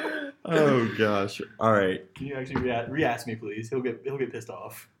 Oh gosh! All right. Can you actually re-ask me, please? He'll get pissed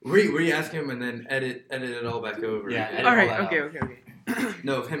off. Re-ask him and then edit it all back over. Yeah. All right. Okay.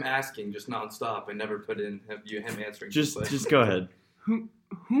 No, of him asking just nonstop. I never put in him answering. Just go ahead.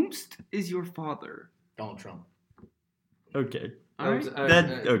 Whomst is your father? Donald Trump. Okay. Okay.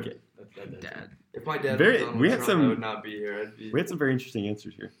 Dad. If my dad was Donald Trump, I would not be here. We had some very interesting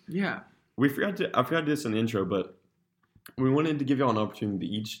answers here. Yeah. I forgot to do this in the intro, but we wanted to give y'all an opportunity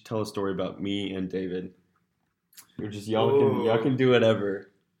to each tell a story about me and David. Y'all can do whatever.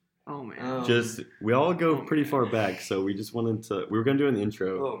 Oh man. We all go pretty far back, so we just wanted to. We were gonna do an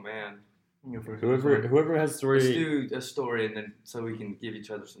intro. Oh man. Whoever has a story. Let's do a story, and then so we can give each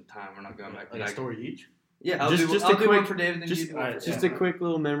other some time. We're not going back. Like a story each. Yeah, I'll do one for David, and you do one for Just a quick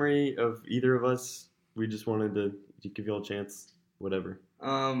little memory of either of us. We just wanted to give y'all a chance. Whatever.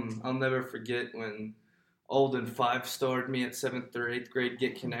 I'll never forget when Olden 5-starred me at 7th or 8th grade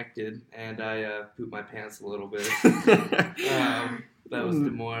Get Connected, and I pooped my pants a little bit. That was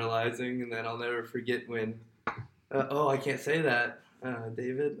demoralizing. And then I'll never forget when... I can't say that,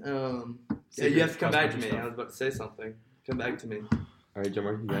 David. Yeah, you have to come back to me. I was about to say something. Come back to me. All right,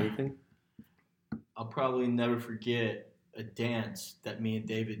 Jamar, you got anything? I'll probably never forget a dance that me and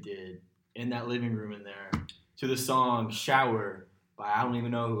David did in that living room in there to the song "Shower" by I don't even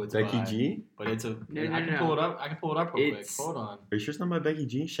know who it's Becky by. G. But it's a. I can pull it up. I can pull it up real quick. Hold on. Are you sure it's not by Becky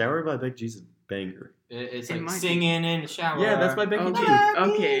G? "Shower" by Becky G's a banger. It's like singing in the shower. Yeah, that's by Becky G.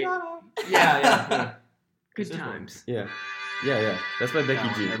 Okay. Yeah. Good times. Yeah. That's by Becky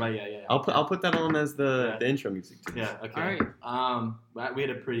G. Yeah. I'll put that on as the intro music too. Yeah. Okay. All right. We had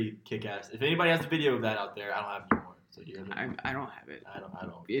a pretty kick-ass. If anybody has a video of that out there, I don't have it anymore. So I don't have it. I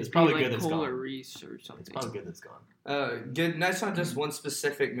don't. It's probably like good that's gone. Reese or something. It's probably good that's gone. Good. That's not just one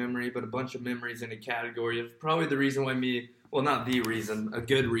specific memory, but a bunch of memories in a category of probably the reason why not the reason, a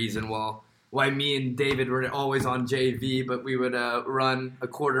good reason why me and David were always on JV, but we would run a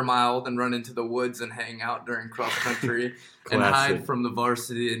quarter mile, then run into the woods and hang out during cross country and hide from the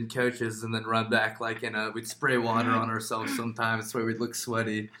varsity and coaches, and then run back we'd spray water on ourselves sometimes so we'd look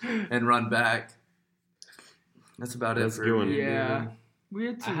sweaty and run back. That's about it for me. Yeah. We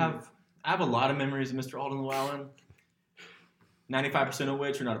had to. I have a lot of memories of Mr. Alden Llewellyn, 95% of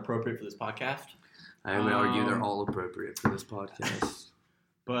which are not appropriate for this podcast. I would argue they're all appropriate for this podcast.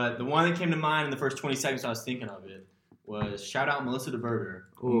 But the one that came to mind in the first 20 seconds I was thinking of it was shout out Melissa DeVerter.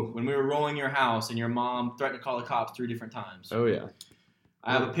 When we were rolling your house and your mom threatened to call the cops 3 different times. Oh, yeah.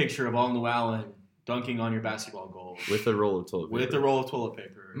 I have a picture of Alden Llewellyn dunking on your basketball goal with a roll of toilet paper. with a roll of toilet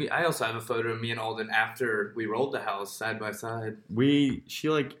paper. I also have a photo of me and Alden after we rolled the house side by side.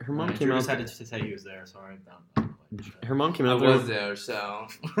 Her mom came Drew out. just had to say he was there. Sorry. Her mom came I out there. was there, so.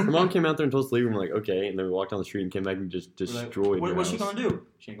 Her mom came out there and told us to leave. And we're like, okay. And then we walked down the street and came back and just destroyed. Like, your what's she house. gonna do?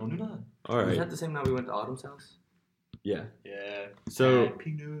 She ain't gonna do nothing. All Was right. that the same night we went to Autumn's house? Yeah. Yeah. So,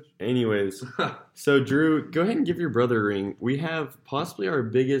 anyways, so Drew, go ahead and give your brother a ring. We have possibly our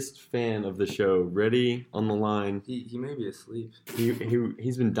biggest fan of the show ready on the line. He may be asleep.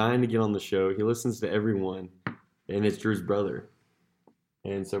 He's been dying to get on the show. He listens to everyone, and it's Drew's brother.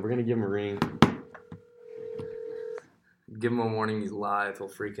 And so we're gonna give him a ring. Give him a warning he's live. He'll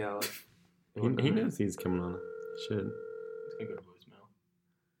freak out. He knows he's coming on. Should. It's gonna go to voicemail.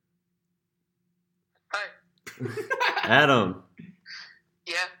 Hi. Adam,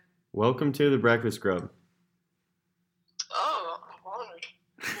 Yeah. welcome to the Breakfast Grub. Oh, I'm honored.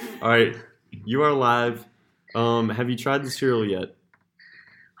 All right, you are live. Have you tried the cereal yet?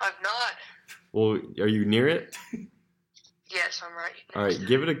 I've not. Well, are you near it? Yes, I'm right. All right,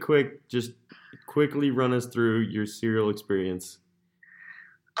 give it a quickly run us through your cereal experience.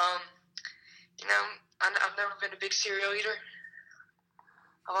 I've never been a big cereal eater.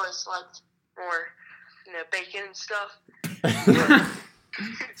 I've always liked more, bacon and stuff.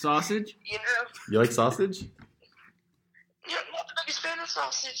 Sausage? You like sausage? Yeah, I'm not the biggest fan of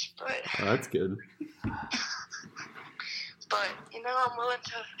sausage, but Oh, that's good. I'm willing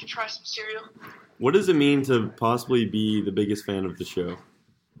to try some cereal. What does it mean to possibly be the biggest fan of the show?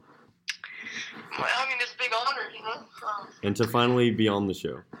 Well, it's a big honor, And to finally be on the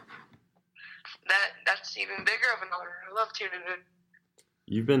show? That's even bigger of an honor. I love tuning in.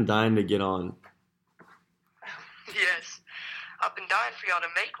 You've been dying to get on. Yes. I've been dying for y'all to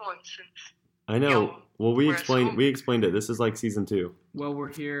make one since. I know. Well, we we're at explained school. it. This is like season 2. Well,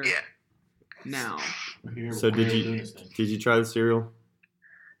 we're here Yeah. now. So did you try the cereal?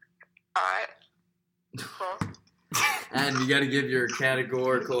 Alright. Huh? And you got to give your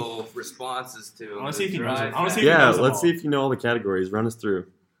categorical responses to him. I wanna see if he knows Right. it. I wanna see if Yeah, knows them let's all. see if you know all the categories. Run us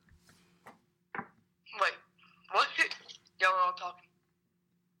through. Wait, what? Y'all are all talking.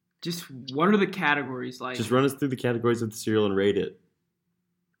 Just what are the categories like? Just run us through the categories of the cereal and rate it.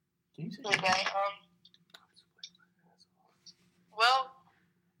 Can you say Okay, well,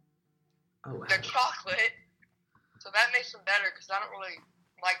 Oh, wow. they're chocolate, so that makes them better because I don't really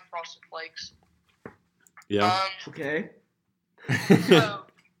like Frosted Flakes. Yeah. Okay. So,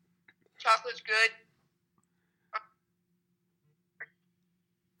 chocolate's good.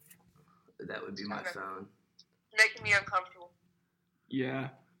 That would be my phone. Making me uncomfortable. Yeah.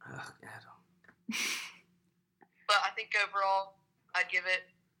 Ugh, Adam. But I think overall, I'd give it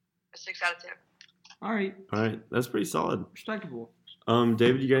a 6 out of 10. All right. All right, that's pretty solid. Respectable.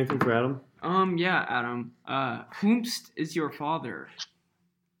 David, you got anything for Adam? Yeah, Adam. Whomst is your father?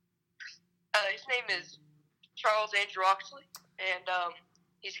 His name is Charles Andrew Oxley, and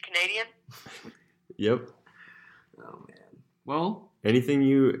he's a Canadian. Yep. Oh, man. Well,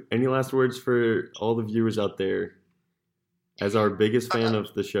 Any last words for all the viewers out there as our biggest fan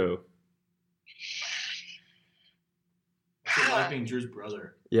of the show? What's it like being Drew's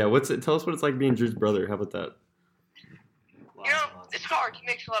brother? Yeah, tell us what it's like being Drew's brother. How about that? It's hard. He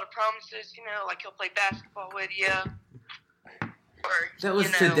makes a lot of promises, like he'll play basketball with you. Or, That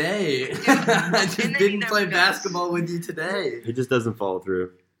was today. I just then he didn't never play does. basketball with you today. He just doesn't follow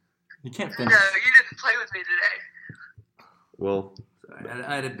through. You can't No, finish. you didn't play with me today. Well, Sorry,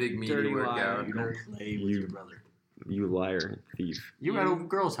 I had a big meaty Dirty workout. liar. You don't play with your brother. you liar, thief. You were at a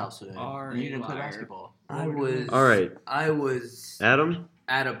girl's house today. are And you a didn't play liar. basketball. I was. All right, I was Adam,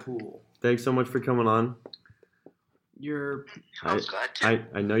 at a pool. thanks so much for coming on. you're I was glad to.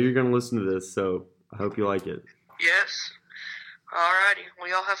 I know you're going to listen to this, so I hope you like it. Yes. Alrighty. Well,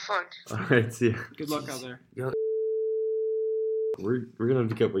 y'all have fun. All right, see ya. good luck out there. We're going to have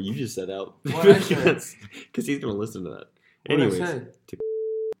to cut what you just said out. What I said? Because he's going to listen to that. What'd I Anyways, say?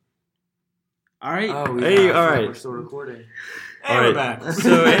 All right. Oh, Hey, yeah, all so right. We're still recording. Hey, all we're right. back.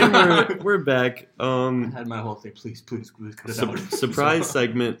 So, and we're back. I had my whole thing. Please cut it out. Surprise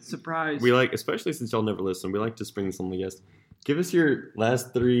segment. Surprise. We like, especially since y'all never listen, we like to spring this on the guest. Give us your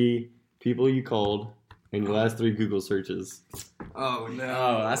last 3 people you called and your last 3 Google searches. Oh no.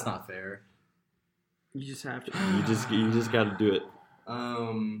 Oh, that's not fair. You just have to. You just got to do it.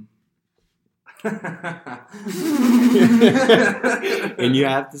 And you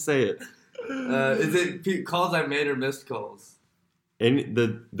have to say it. Is it calls I made or missed calls? And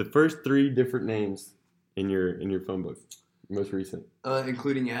the first 3 different names in your phone book, most recent,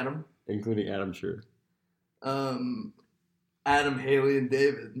 Including Adam. including Adam. Sure. Adam, Haley, and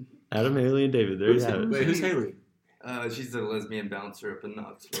David. Adam, Haley, and David. There you have it. Wait, who's Haley? She's the lesbian bouncer up in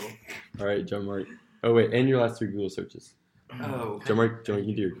Knoxville. All right, John Mark. Oh, wait, and your last 3 Google searches. Oh. John Mark, you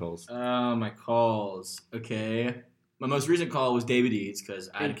can do your calls. My calls. Okay. My most recent call was David Eads because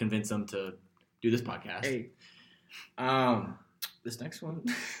I had to convince him to do this podcast. Hey. This next one.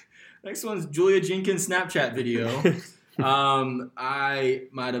 Next one's Julia Jenkins Snapchat video. I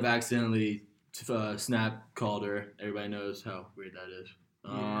might have accidentally snap called her. Everybody knows how weird that is.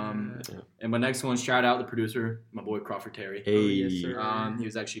 And my next one, shout out the producer, my boy Crawford Terry. Hey. Oh, yes, sir. He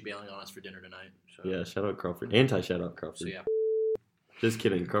was actually bailing on us for dinner tonight. So. Yeah, shout out Crawford. Anti-shout out Crawford. So yeah. Just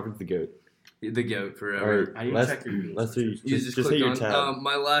kidding. Crawford's the GOAT. The GOAT forever. All right, How do you check your Google last 3. You Just click hit your on, tab.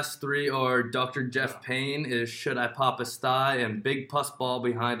 my last 3 are Dr. Jeff Payne is Should I Pop a Sty and Big Pus Ball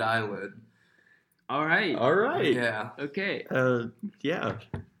Behind Eyelid. All right. All right. Yeah. Okay. Yeah.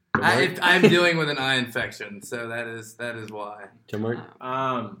 I'm dealing with an eye infection, so that is why. John Mark.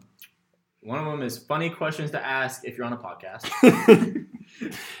 One of them is funny questions to ask if you're on a podcast.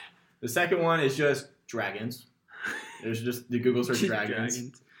 The second one is just dragons. There's just the Google search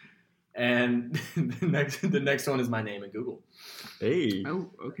dragons. And the next one is my name in Google. Hey. Oh,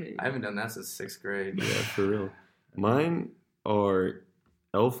 okay. I haven't done that since 6th grade. Yeah, for real. Mine are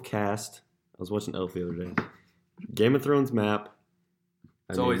Elf Cast. I was watching Elf the other day. Game of Thrones map.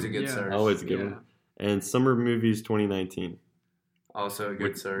 It's always a good search. Always a good one. And Summer Movies 2019. Also a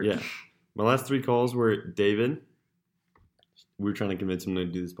good search. Yeah. My last 3 calls were David. We were trying to convince him to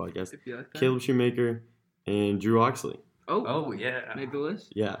do this podcast. If you like that. Caleb Shoemaker and Drew Oxley. Oh, yeah. Made the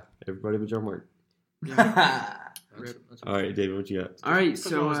list? Yeah. Everybody but John Mark. That's All right, David, what you got? All right, Let's put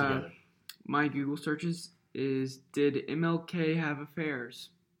those so together. my Google searches is, did MLK have affairs?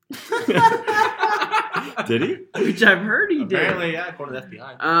 Did he? Which I've heard he did. Apparently, yeah, according to the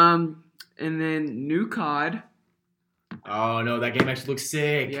FBI. And then New COD. Oh, no, that game actually looks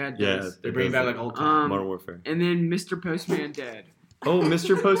sick. Yeah, it Yeah. does. They're bringing back like old time. Modern Warfare. And then Mr. Postman dead. Oh,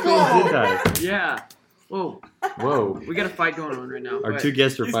 Mr. Postman did die. Yeah. Whoa, Whoa. we got a fight going on right now. Our but- 2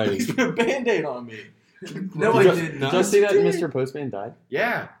 guests are fighting. He's put a Band-Aid on me. No, I did not. Did y'all see that Mr. Postman died?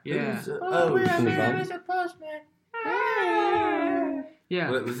 Yeah. Yeah. Oh, From the ground? Yeah.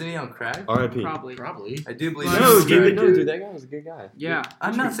 wasn't he on crack? R.I.P. Probably. I do believe. No, he's dude, crack. No, dude, that guy was a good guy. Yeah.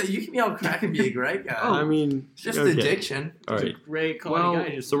 I'm not saying you can be on crack and be a great guy. Oh. I mean, It's just okay. addiction. All He's right. a great Well, quality guy.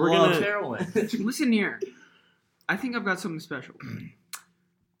 He just so we're loves gonna- heroin. Listen here. I think I've got something special.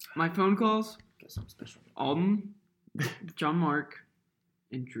 My phone calls, Got something special. Alden, John Mark,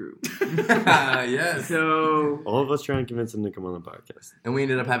 and Drew. Yes. So, All of us trying to convince him to come on the podcast. And we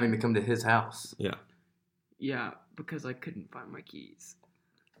ended up having to come to his house. yeah, because I couldn't find my keys.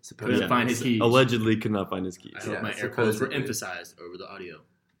 Couldn't find his keys. Allegedly could not find his keys. I hope Yeah, my air quotes were supposedly. emphasized over the audio.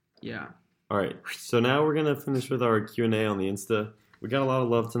 Yeah. All right. So now we're gonna finish with our Q&A on the Insta. We got a lot of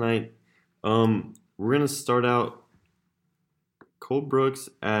love tonight. We're gonna start out. Cole Brooks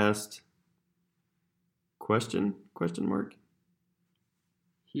asked, question mark?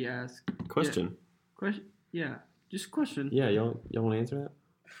 He asked. Question. Question? Yeah. Just question. Yeah, y'all want to answer that?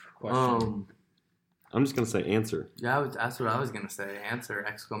 Question. I'm just gonna say answer. Yeah, that's what I was gonna say. Answer!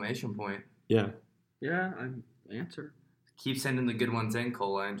 Exclamation point. Yeah. Yeah, I'm answer. Keep sending the good ones in,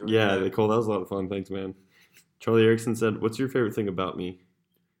 Cole. I enjoyed Yeah, that. Cole, that was a lot of fun. Thanks, man. Charlie Erickson said, "What's your favorite thing about me?"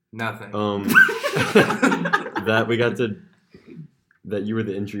 Nothing. That we got to. That you were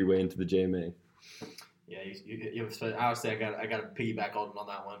the entryway into the JMA. Yeah, obviously I got to piggyback on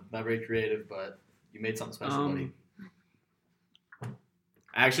that one. Not very creative, but you made something special, buddy.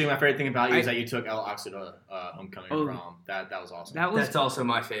 Actually, my favorite thing about you is that you took Oxley to homecoming prom. That was awesome. That's also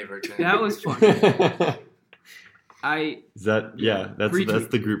my favorite thing. That was fun. Is that that's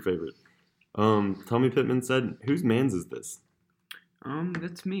Retweet. the group favorite. Tommy Pittman said, "Whose man's is this?"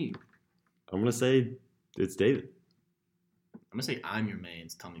 That's me. I'm gonna say it's David. I'm going to say I'm your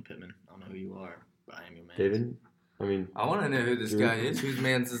mains, Tommy Pittman. I don't know who you are, but I am your mains. David. I mean, I want to know who this Drew. guy is. Whose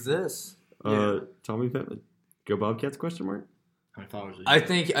man's is this? Tommy Pittman. Go Bobcats? Question mark. How many followers do you I have?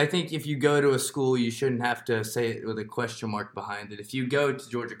 think if you go to a school, you shouldn't have to say it with a question mark behind it. If you go to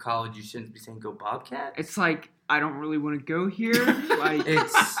Georgia College, you shouldn't be saying "Go Bobcat." It's like, I don't really want to go here. Like,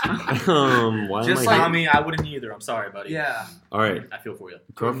 It's Why Just am like- I? Tommy, I wouldn't either. I'm sorry, buddy. yeah. All right. I feel for you.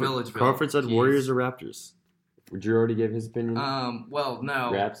 Milledgeville. Crawford said Jeez. Warriors or Raptors. Drew already gave his opinion. Well,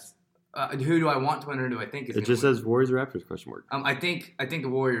 no. Raps. Who do I want to win, or do I think is? It gonna just win? says Warriors or Raptors? Question mark. I think the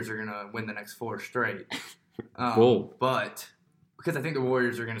Warriors are gonna win the next 4 straight. Cool. But because I think the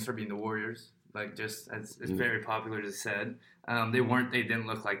Warriors are gonna start being the Warriors, like just as it's very popular to said. They didn't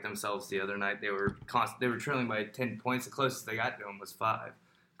look like themselves the other night. They were trailing by 10 points. The closest they got to them was 5.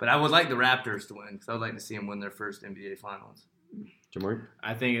 But I would like the Raptors to win because I would like to see them win their first NBA Finals. Jamar?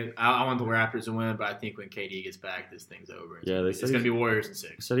 I think I want the Raptors to win, but I think when KD gets back, this thing's over. It's going to be Warriors in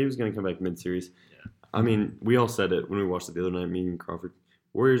 6. Said he was going to come back mid-series. Yeah. I mean, we all said it when we watched it the other night, me and Crawford.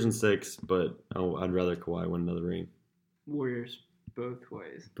 Warriors in 6, but I'd rather Kawhi win another ring. Warriors both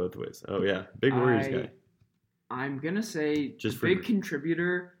ways. Both ways. Oh, yeah. Big Warriors guy. I'm going to say Just big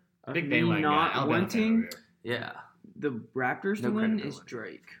contributor of Big me not wanting Yeah. the Raptors to win is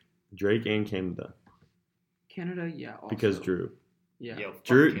Drake. Drake and Canada. Canada, yeah. Also. Because Drew. Yeah. Yo,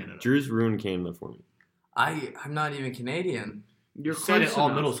 Drew's ruined Canada for me. I'm not even Canadian. You're You said it close all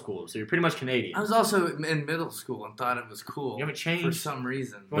enough. middle school, so you're pretty much Canadian. I was also in middle school and thought it was cool. You haven't changed for some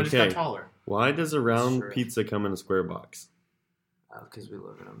reason. You just got taller. Why does a round True. pizza come in a square box? Because we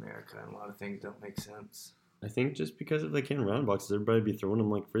live in America and a lot of things don't make sense. I think just because if they came in round boxes, everybody would be throwing them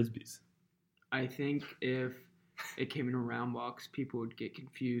like Frisbees. I think if it came in a round box, people would get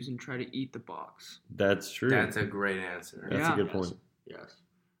confused and try to eat the box. That's true. That's a great answer. That's Yeah. a good point. Yes.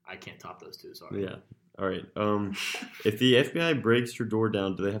 I can't top those two, sorry. Yeah. All right. If the FBI breaks your door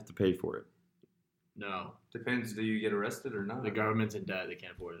down, do they have to pay for it? No. Depends. Do you get arrested or not? The government's in debt. They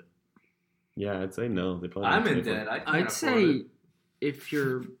can't afford it. Yeah, I'd say no. They probably I'm have to in pay for debt. it. I can't I'd afford say it. if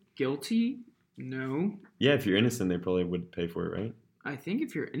you're guilty, no. Yeah, if you're innocent, they probably would pay for it, right? I think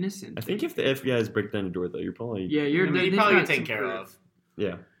if you're innocent. I think if the FBI is breaking down your door, though, you're probably Yeah, You they've probably got get taken some care proof. of.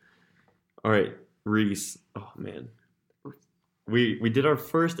 Yeah. All right, Reese. Oh man, we did our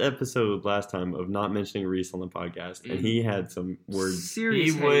first episode last time of not mentioning Reese on the podcast, and he had some words.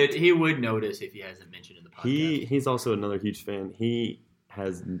 Serious hate. He would notice if he hasn't mentioned in the podcast. He's also another huge fan. He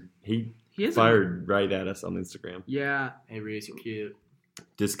has fired right at us on Instagram. Yeah. Hey Reese, you're cute.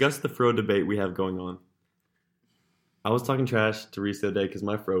 Discuss the fro debate we have going on. I was talking trash to Reese the other day because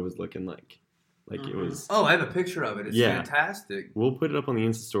my fro was looking like it was. Oh, I have a picture of it. It's fantastic. We'll put it up on the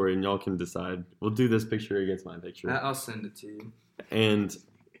Insta story and y'all can decide. We'll do this picture against my picture. I'll send it to you. And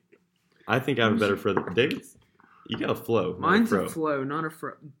I think I have a better fro. David's, you got a flow. Mine's not a flow, not a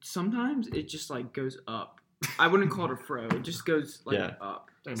fro. Sometimes it just like goes up. I wouldn't call it a fro. It just goes like up.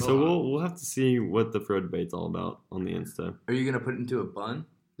 So we'll have to see what the fro debate's all about on the Insta. Are you gonna put it into a bun,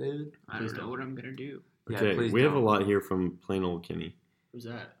 David? I don't know what I'm gonna do. Okay, please we have a don't. lot here from plain old Kenny. Who's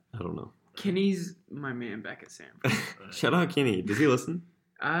that? I don't know. Kenny's my man back at Sam. Shout out Kenny. Does he listen?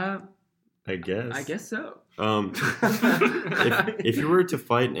 I guess so. If you were to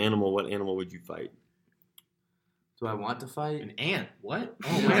fight an animal, what animal would you fight? Do I want to fight? An ant? What?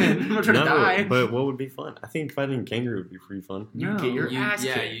 Oh Yeah. man, I'm not trying to die. But what would be fun? I think fighting a kangaroo would be pretty fun. You get your ass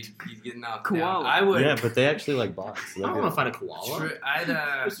yeah, kicked. you'd get knocked Koala. down. I would. Yeah, but they actually like box. So I don't want to fight a koala.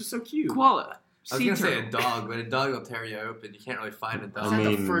 I'd. This is so cute. Koala. I was gonna say a dog, but a dog will tear you open. You can't really fight a dog. Is I that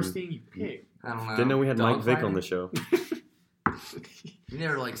mean, the first thing you pick? I don't know. Didn't know we had Dog Mike Vick fighting? on the show. You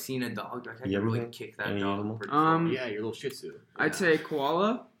never like seen a dog? Like I You could really ever kick that any dog. animal? pretty far. Yeah, your little Shih Tzu. I'd say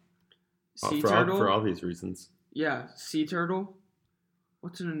koala. Sea for turtle. obvious reasons. Yeah, sea turtle.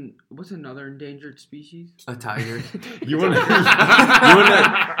 What's another endangered species? A tiger. You want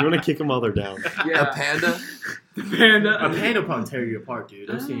to kick them while they're down. Yeah, A panda. the panda. A panda probably tear you apart, dude.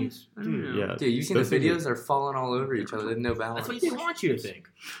 Those things, I don't dude. know. Yeah, Dude, you seen the those things are- videos? They're falling all over each other. They have no balance. That's what they want you to think.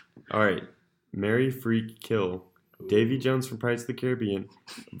 All right, marry, freak, kill. Davy Jones from Pirates of the Caribbean,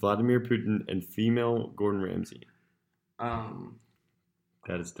 Vladimir Putin, and female Gordon Ramsay.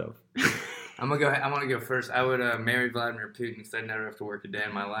 That is tough. I'm gonna go first. I would marry Vladimir Putin because I'd never have to work a day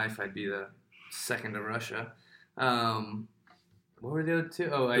in my life. I'd be the second to Russia. What were the other two?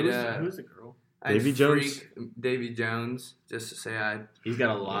 Oh, Who's the girl? I'd Davy Jones? freak Davy Jones, just to say I'd He's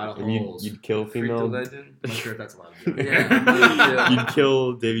got a lot of And holes. you'd kill freak the female. legend. I'm not sure if that's allowed. Yeah. You'd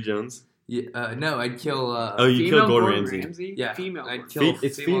kill Davy Jones. Yeah, no, I'd kill. Oh, you Female kill Gordon Ramsay. Yeah, female. I'd kill.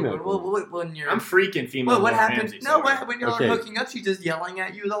 It's female. Well, when you're. I'm freaking female. What Gordon happens? Ramsay, No, sorry. when you're Okay. hooking up, she's just yelling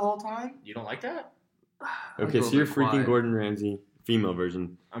at you the whole time. You don't like that? I'm Okay, a so little you're bit freaking quiet. Gordon Ramsay, female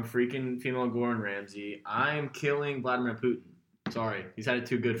version. I'm freaking female Gordon Ramsay. I'm killing Vladimir Putin. Sorry, he's had it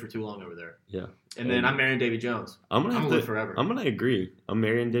too good for too long over there. Yeah. And then I'm marrying Davy Jones. I'm gonna I'm have gonna to. live forever. I'm gonna agree. I'm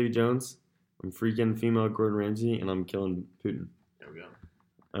marrying Davy Jones. I'm freaking female Gordon Ramsay, and I'm killing Putin. There we go.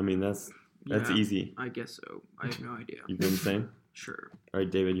 I mean, that's Yeah, easy. I guess so. I have no idea. You doing the same? Sure. All right,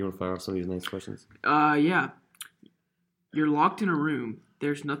 David, you want to fire off some of these nice questions? Yeah. You're locked in a room.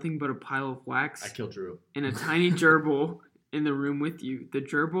 There's nothing but a pile of wax I killed Drew. and a tiny gerbil in the room with you. The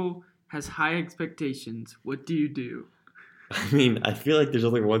gerbil has high expectations. What do you do? I mean, I feel like there's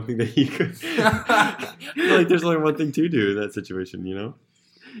only one thing that you could. I feel like there's only one thing to do in that situation, you know?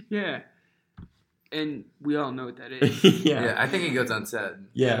 Yeah. And we all know what that is. Yeah, I think it goes unsaid.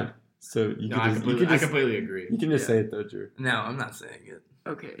 Yeah. So you No, can I just, completely agree. you can just say it though, Drew. No, I'm not saying it.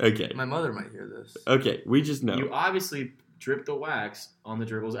 Okay. Okay. My mother might hear this. Okay. We just know. You obviously drip the wax on the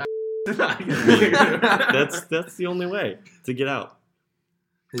dribbles. That's the only way to get out.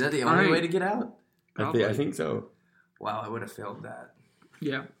 Is that the only way to get out? I think so. Wow, I would have failed that.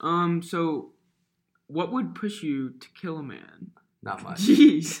 Yeah. So, what would push you to kill a man? Not much.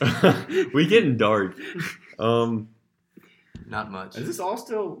 Jeez. We getting dark. Not much. Is this all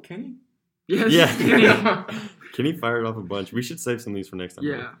still Kenny? Yes. Yeah. Kenny fired off a bunch. We should save some of these for next time.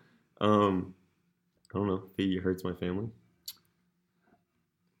 Yeah. I don't know. If he hurts my family.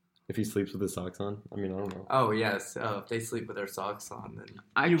 If he sleeps with his socks on. I mean, I don't know. Oh, yes. If they sleep with their socks on, then...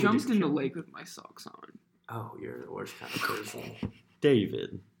 I jumped in the lake with my socks on. Oh, you're the worst kind of person.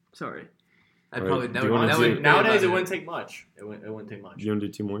 David. Sorry. Nowadays, it wouldn't take much. It wouldn't take much. You want to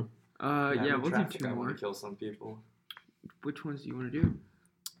do 2 more? Yeah, we'll do 2 I more. want to kill some people. Which ones do you want to do?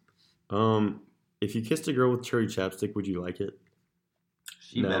 If you kissed a girl with cherry chapstick, would you like it?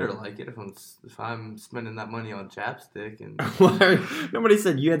 She better like it if I'm spending that money on chapstick. And Nobody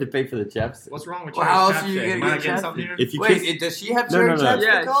said you had to pay for the chapstick. What's wrong with well, cherry how chapstick? else are you Am I gonna getting get something here? If you Wait, does she have cherry chapstick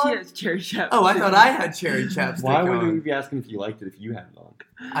Yeah, on? she has cherry chapstick. Oh, I thought I had cherry chapstick Why on. would we be asking if you liked it if you had it on?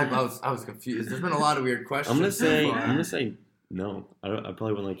 I was confused. There's been a lot of weird questions. I'm so far. gonna say no. I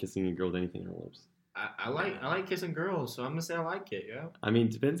probably wouldn't like kissing a girl with anything on her lips. I like kissing girls, so I'm gonna say I like it. Yeah. I mean,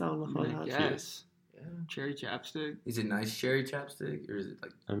 depends on how hot she is. Yes. Yeah. Cherry chapstick. Is it nice cherry chapstick or is it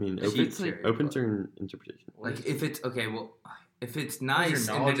like? I mean, open to interpretation. Like if it's okay, well, if it's nice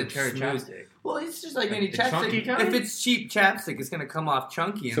and then it's cherry smooth. chapstick. Well, it's just like Like any the chunky chapstick. kind? If it's cheap chapstick, it's gonna come off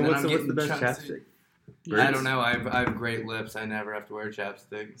chunky. And So then what's I'm the best chunks. chapstick? I don't know. I have great lips. I never have to wear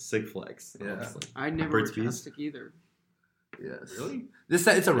chapstick. Sick flex. Yeah. Honestly. I never Burt's wear Bees? chapstick either. Yes. Really? It's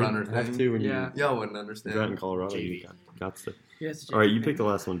a runner You have thing. to when Yeah. Y'all wouldn't you understand. go out in Colorado. JV. You got to. Yes. All right, you pick the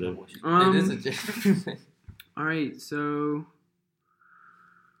last one, Dave. It is a different thing. All right, so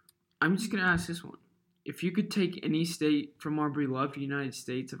I'm just gonna ask this one: if you could take any state from our beloved United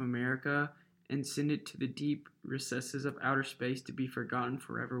States of America and send it to the deep recesses of outer space to be forgotten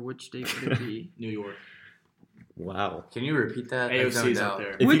forever, which state would it be? New York. Wow. Can you repeat that? AOC's up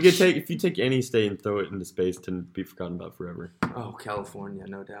there. If you take any state and throw it into space to be forgotten about forever, Oh, California,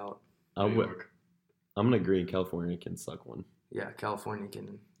 no doubt. I'm gonna agree. California can suck one. Yeah, California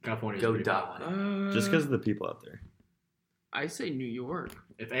can California's go pretty die. bad. Just because of the people out there. I say New York.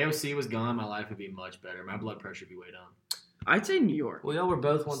 If AOC was gone, my life would be much better. My blood pressure would be way down. I'd say New York. Well, y'all were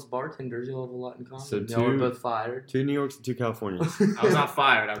both once bartenders. Y'all have a lot in common. So y'all were both fired. 2 New Yorks and 2 Californias. I was not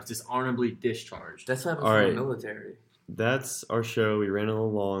fired. I was dishonorably discharged. That's what happens All in right. the military. That's our show. We ran a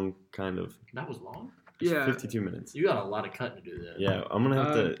little long, kind of. That was long. It's Yeah. 52 minutes. You got a lot of cutting to do that. Yeah, I'm gonna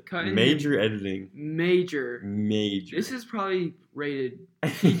have to cutting major editing. Major. Major. This is probably rated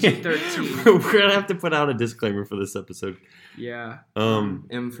PG-13. We're gonna have to put out a disclaimer for this episode. Yeah.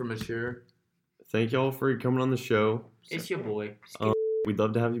 M for mature. Thank y'all for coming on the show. It's your boy. We'd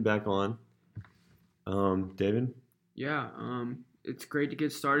love to have you back on. David, Yeah. It's great to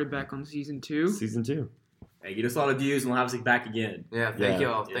get started back on season 2. season 2. Hey, get us a lot of views and we'll have us back again. Yeah, thank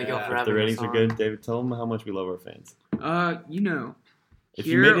y'all. Thank y'all for If having the ratings us are on. good, David, tell them how much we love our fans. If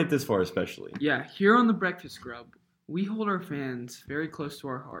you here- made it this far, especially. Yeah, here on the Breakfast Grub, we hold our fans very close to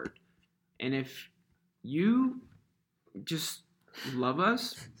our heart. And if you just love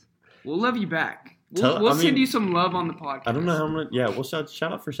us, we'll love you back. We'll send you some love on the podcast. I don't know how much. Yeah, we'll shout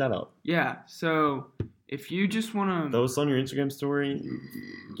out for shout out. Yeah, so if you just want to... Throw us on your Instagram story.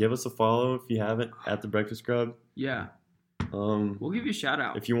 Give us a follow if you haven't at the Breakfast Club. Yeah, We'll give you a shout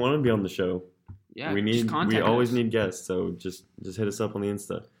out. If you want to be on the show, Yeah, we contact always us. need guests. So just hit us up on the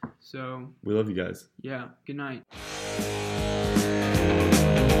Insta. So We love you guys. yeah, good night.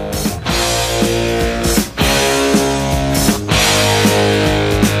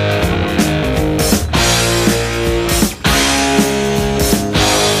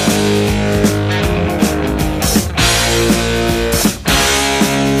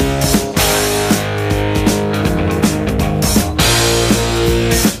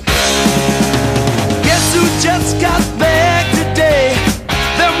 Guess who just got back today?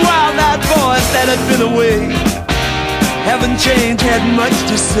 Them wild-eyed boys that had been away haven't changed, had much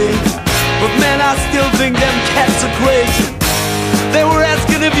to say. But man, I still think them cats are crazy. They were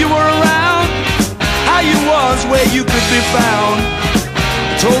asking if you were around, how you was, where you could be found.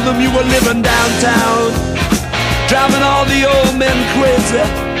 I told them you were living downtown, driving all the old men crazy.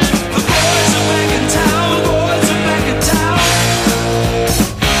 The boys are back in town, the boys are back in town.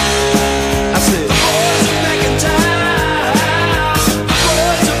 I said, the boys are back in town. The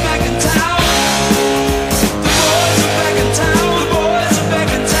boys are back in town. The boys are back in town. The boys are back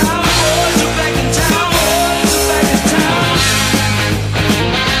in town. The boys are back in town. The boys are back in town.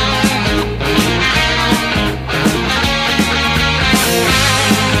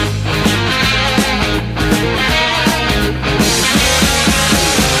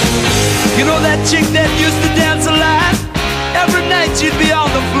 she'd be on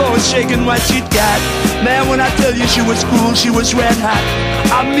the floor shaking what she'd got. Man, when I tell you she was cool, she was red hot.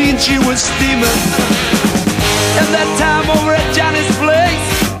 I mean, she was steaming. And that time over at Johnny's place,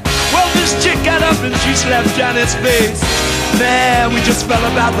 well, this chick got up and she slapped Johnny's face. Man, we just fell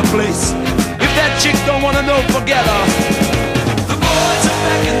about the place. If that chick don't wanna know, forget her. The boys are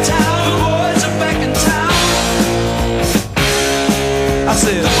back in town. The boys are back in town. I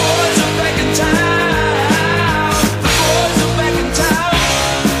said, the boys are back in town. The boys are back in town.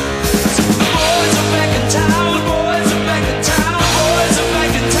 The boys are back in town. The boys are back in town. The boys are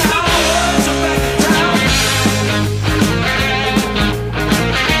back in town. The boys are back in town.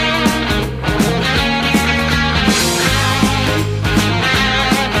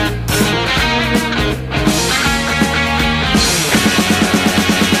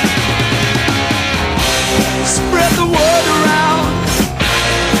 Spread the word around.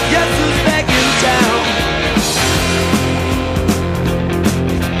 Guess who's back in town?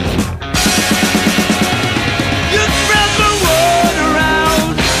 You spread the word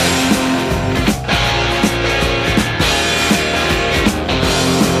around.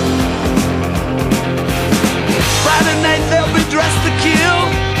 Friday night they'll be dressed to kill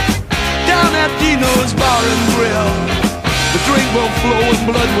down at Dino's Bar and Grill. The drink will flow and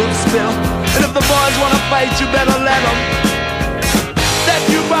blood will spill. And if the boys wanna fight, you better let them. That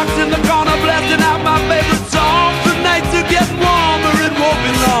jukebox in the corner blasting out my favorite song. The nights are getting warmer, it won't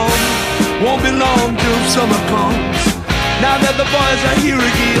be long. Won't be long till summer comes. Now that the boys are here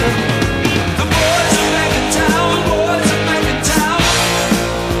again.